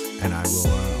 Yes. And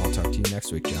I'll talk to you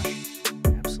next week, Josh.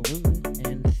 Absolutely.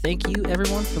 And thank you,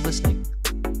 everyone, for listening.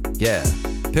 Yeah.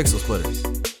 Pixel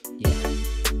Splitters.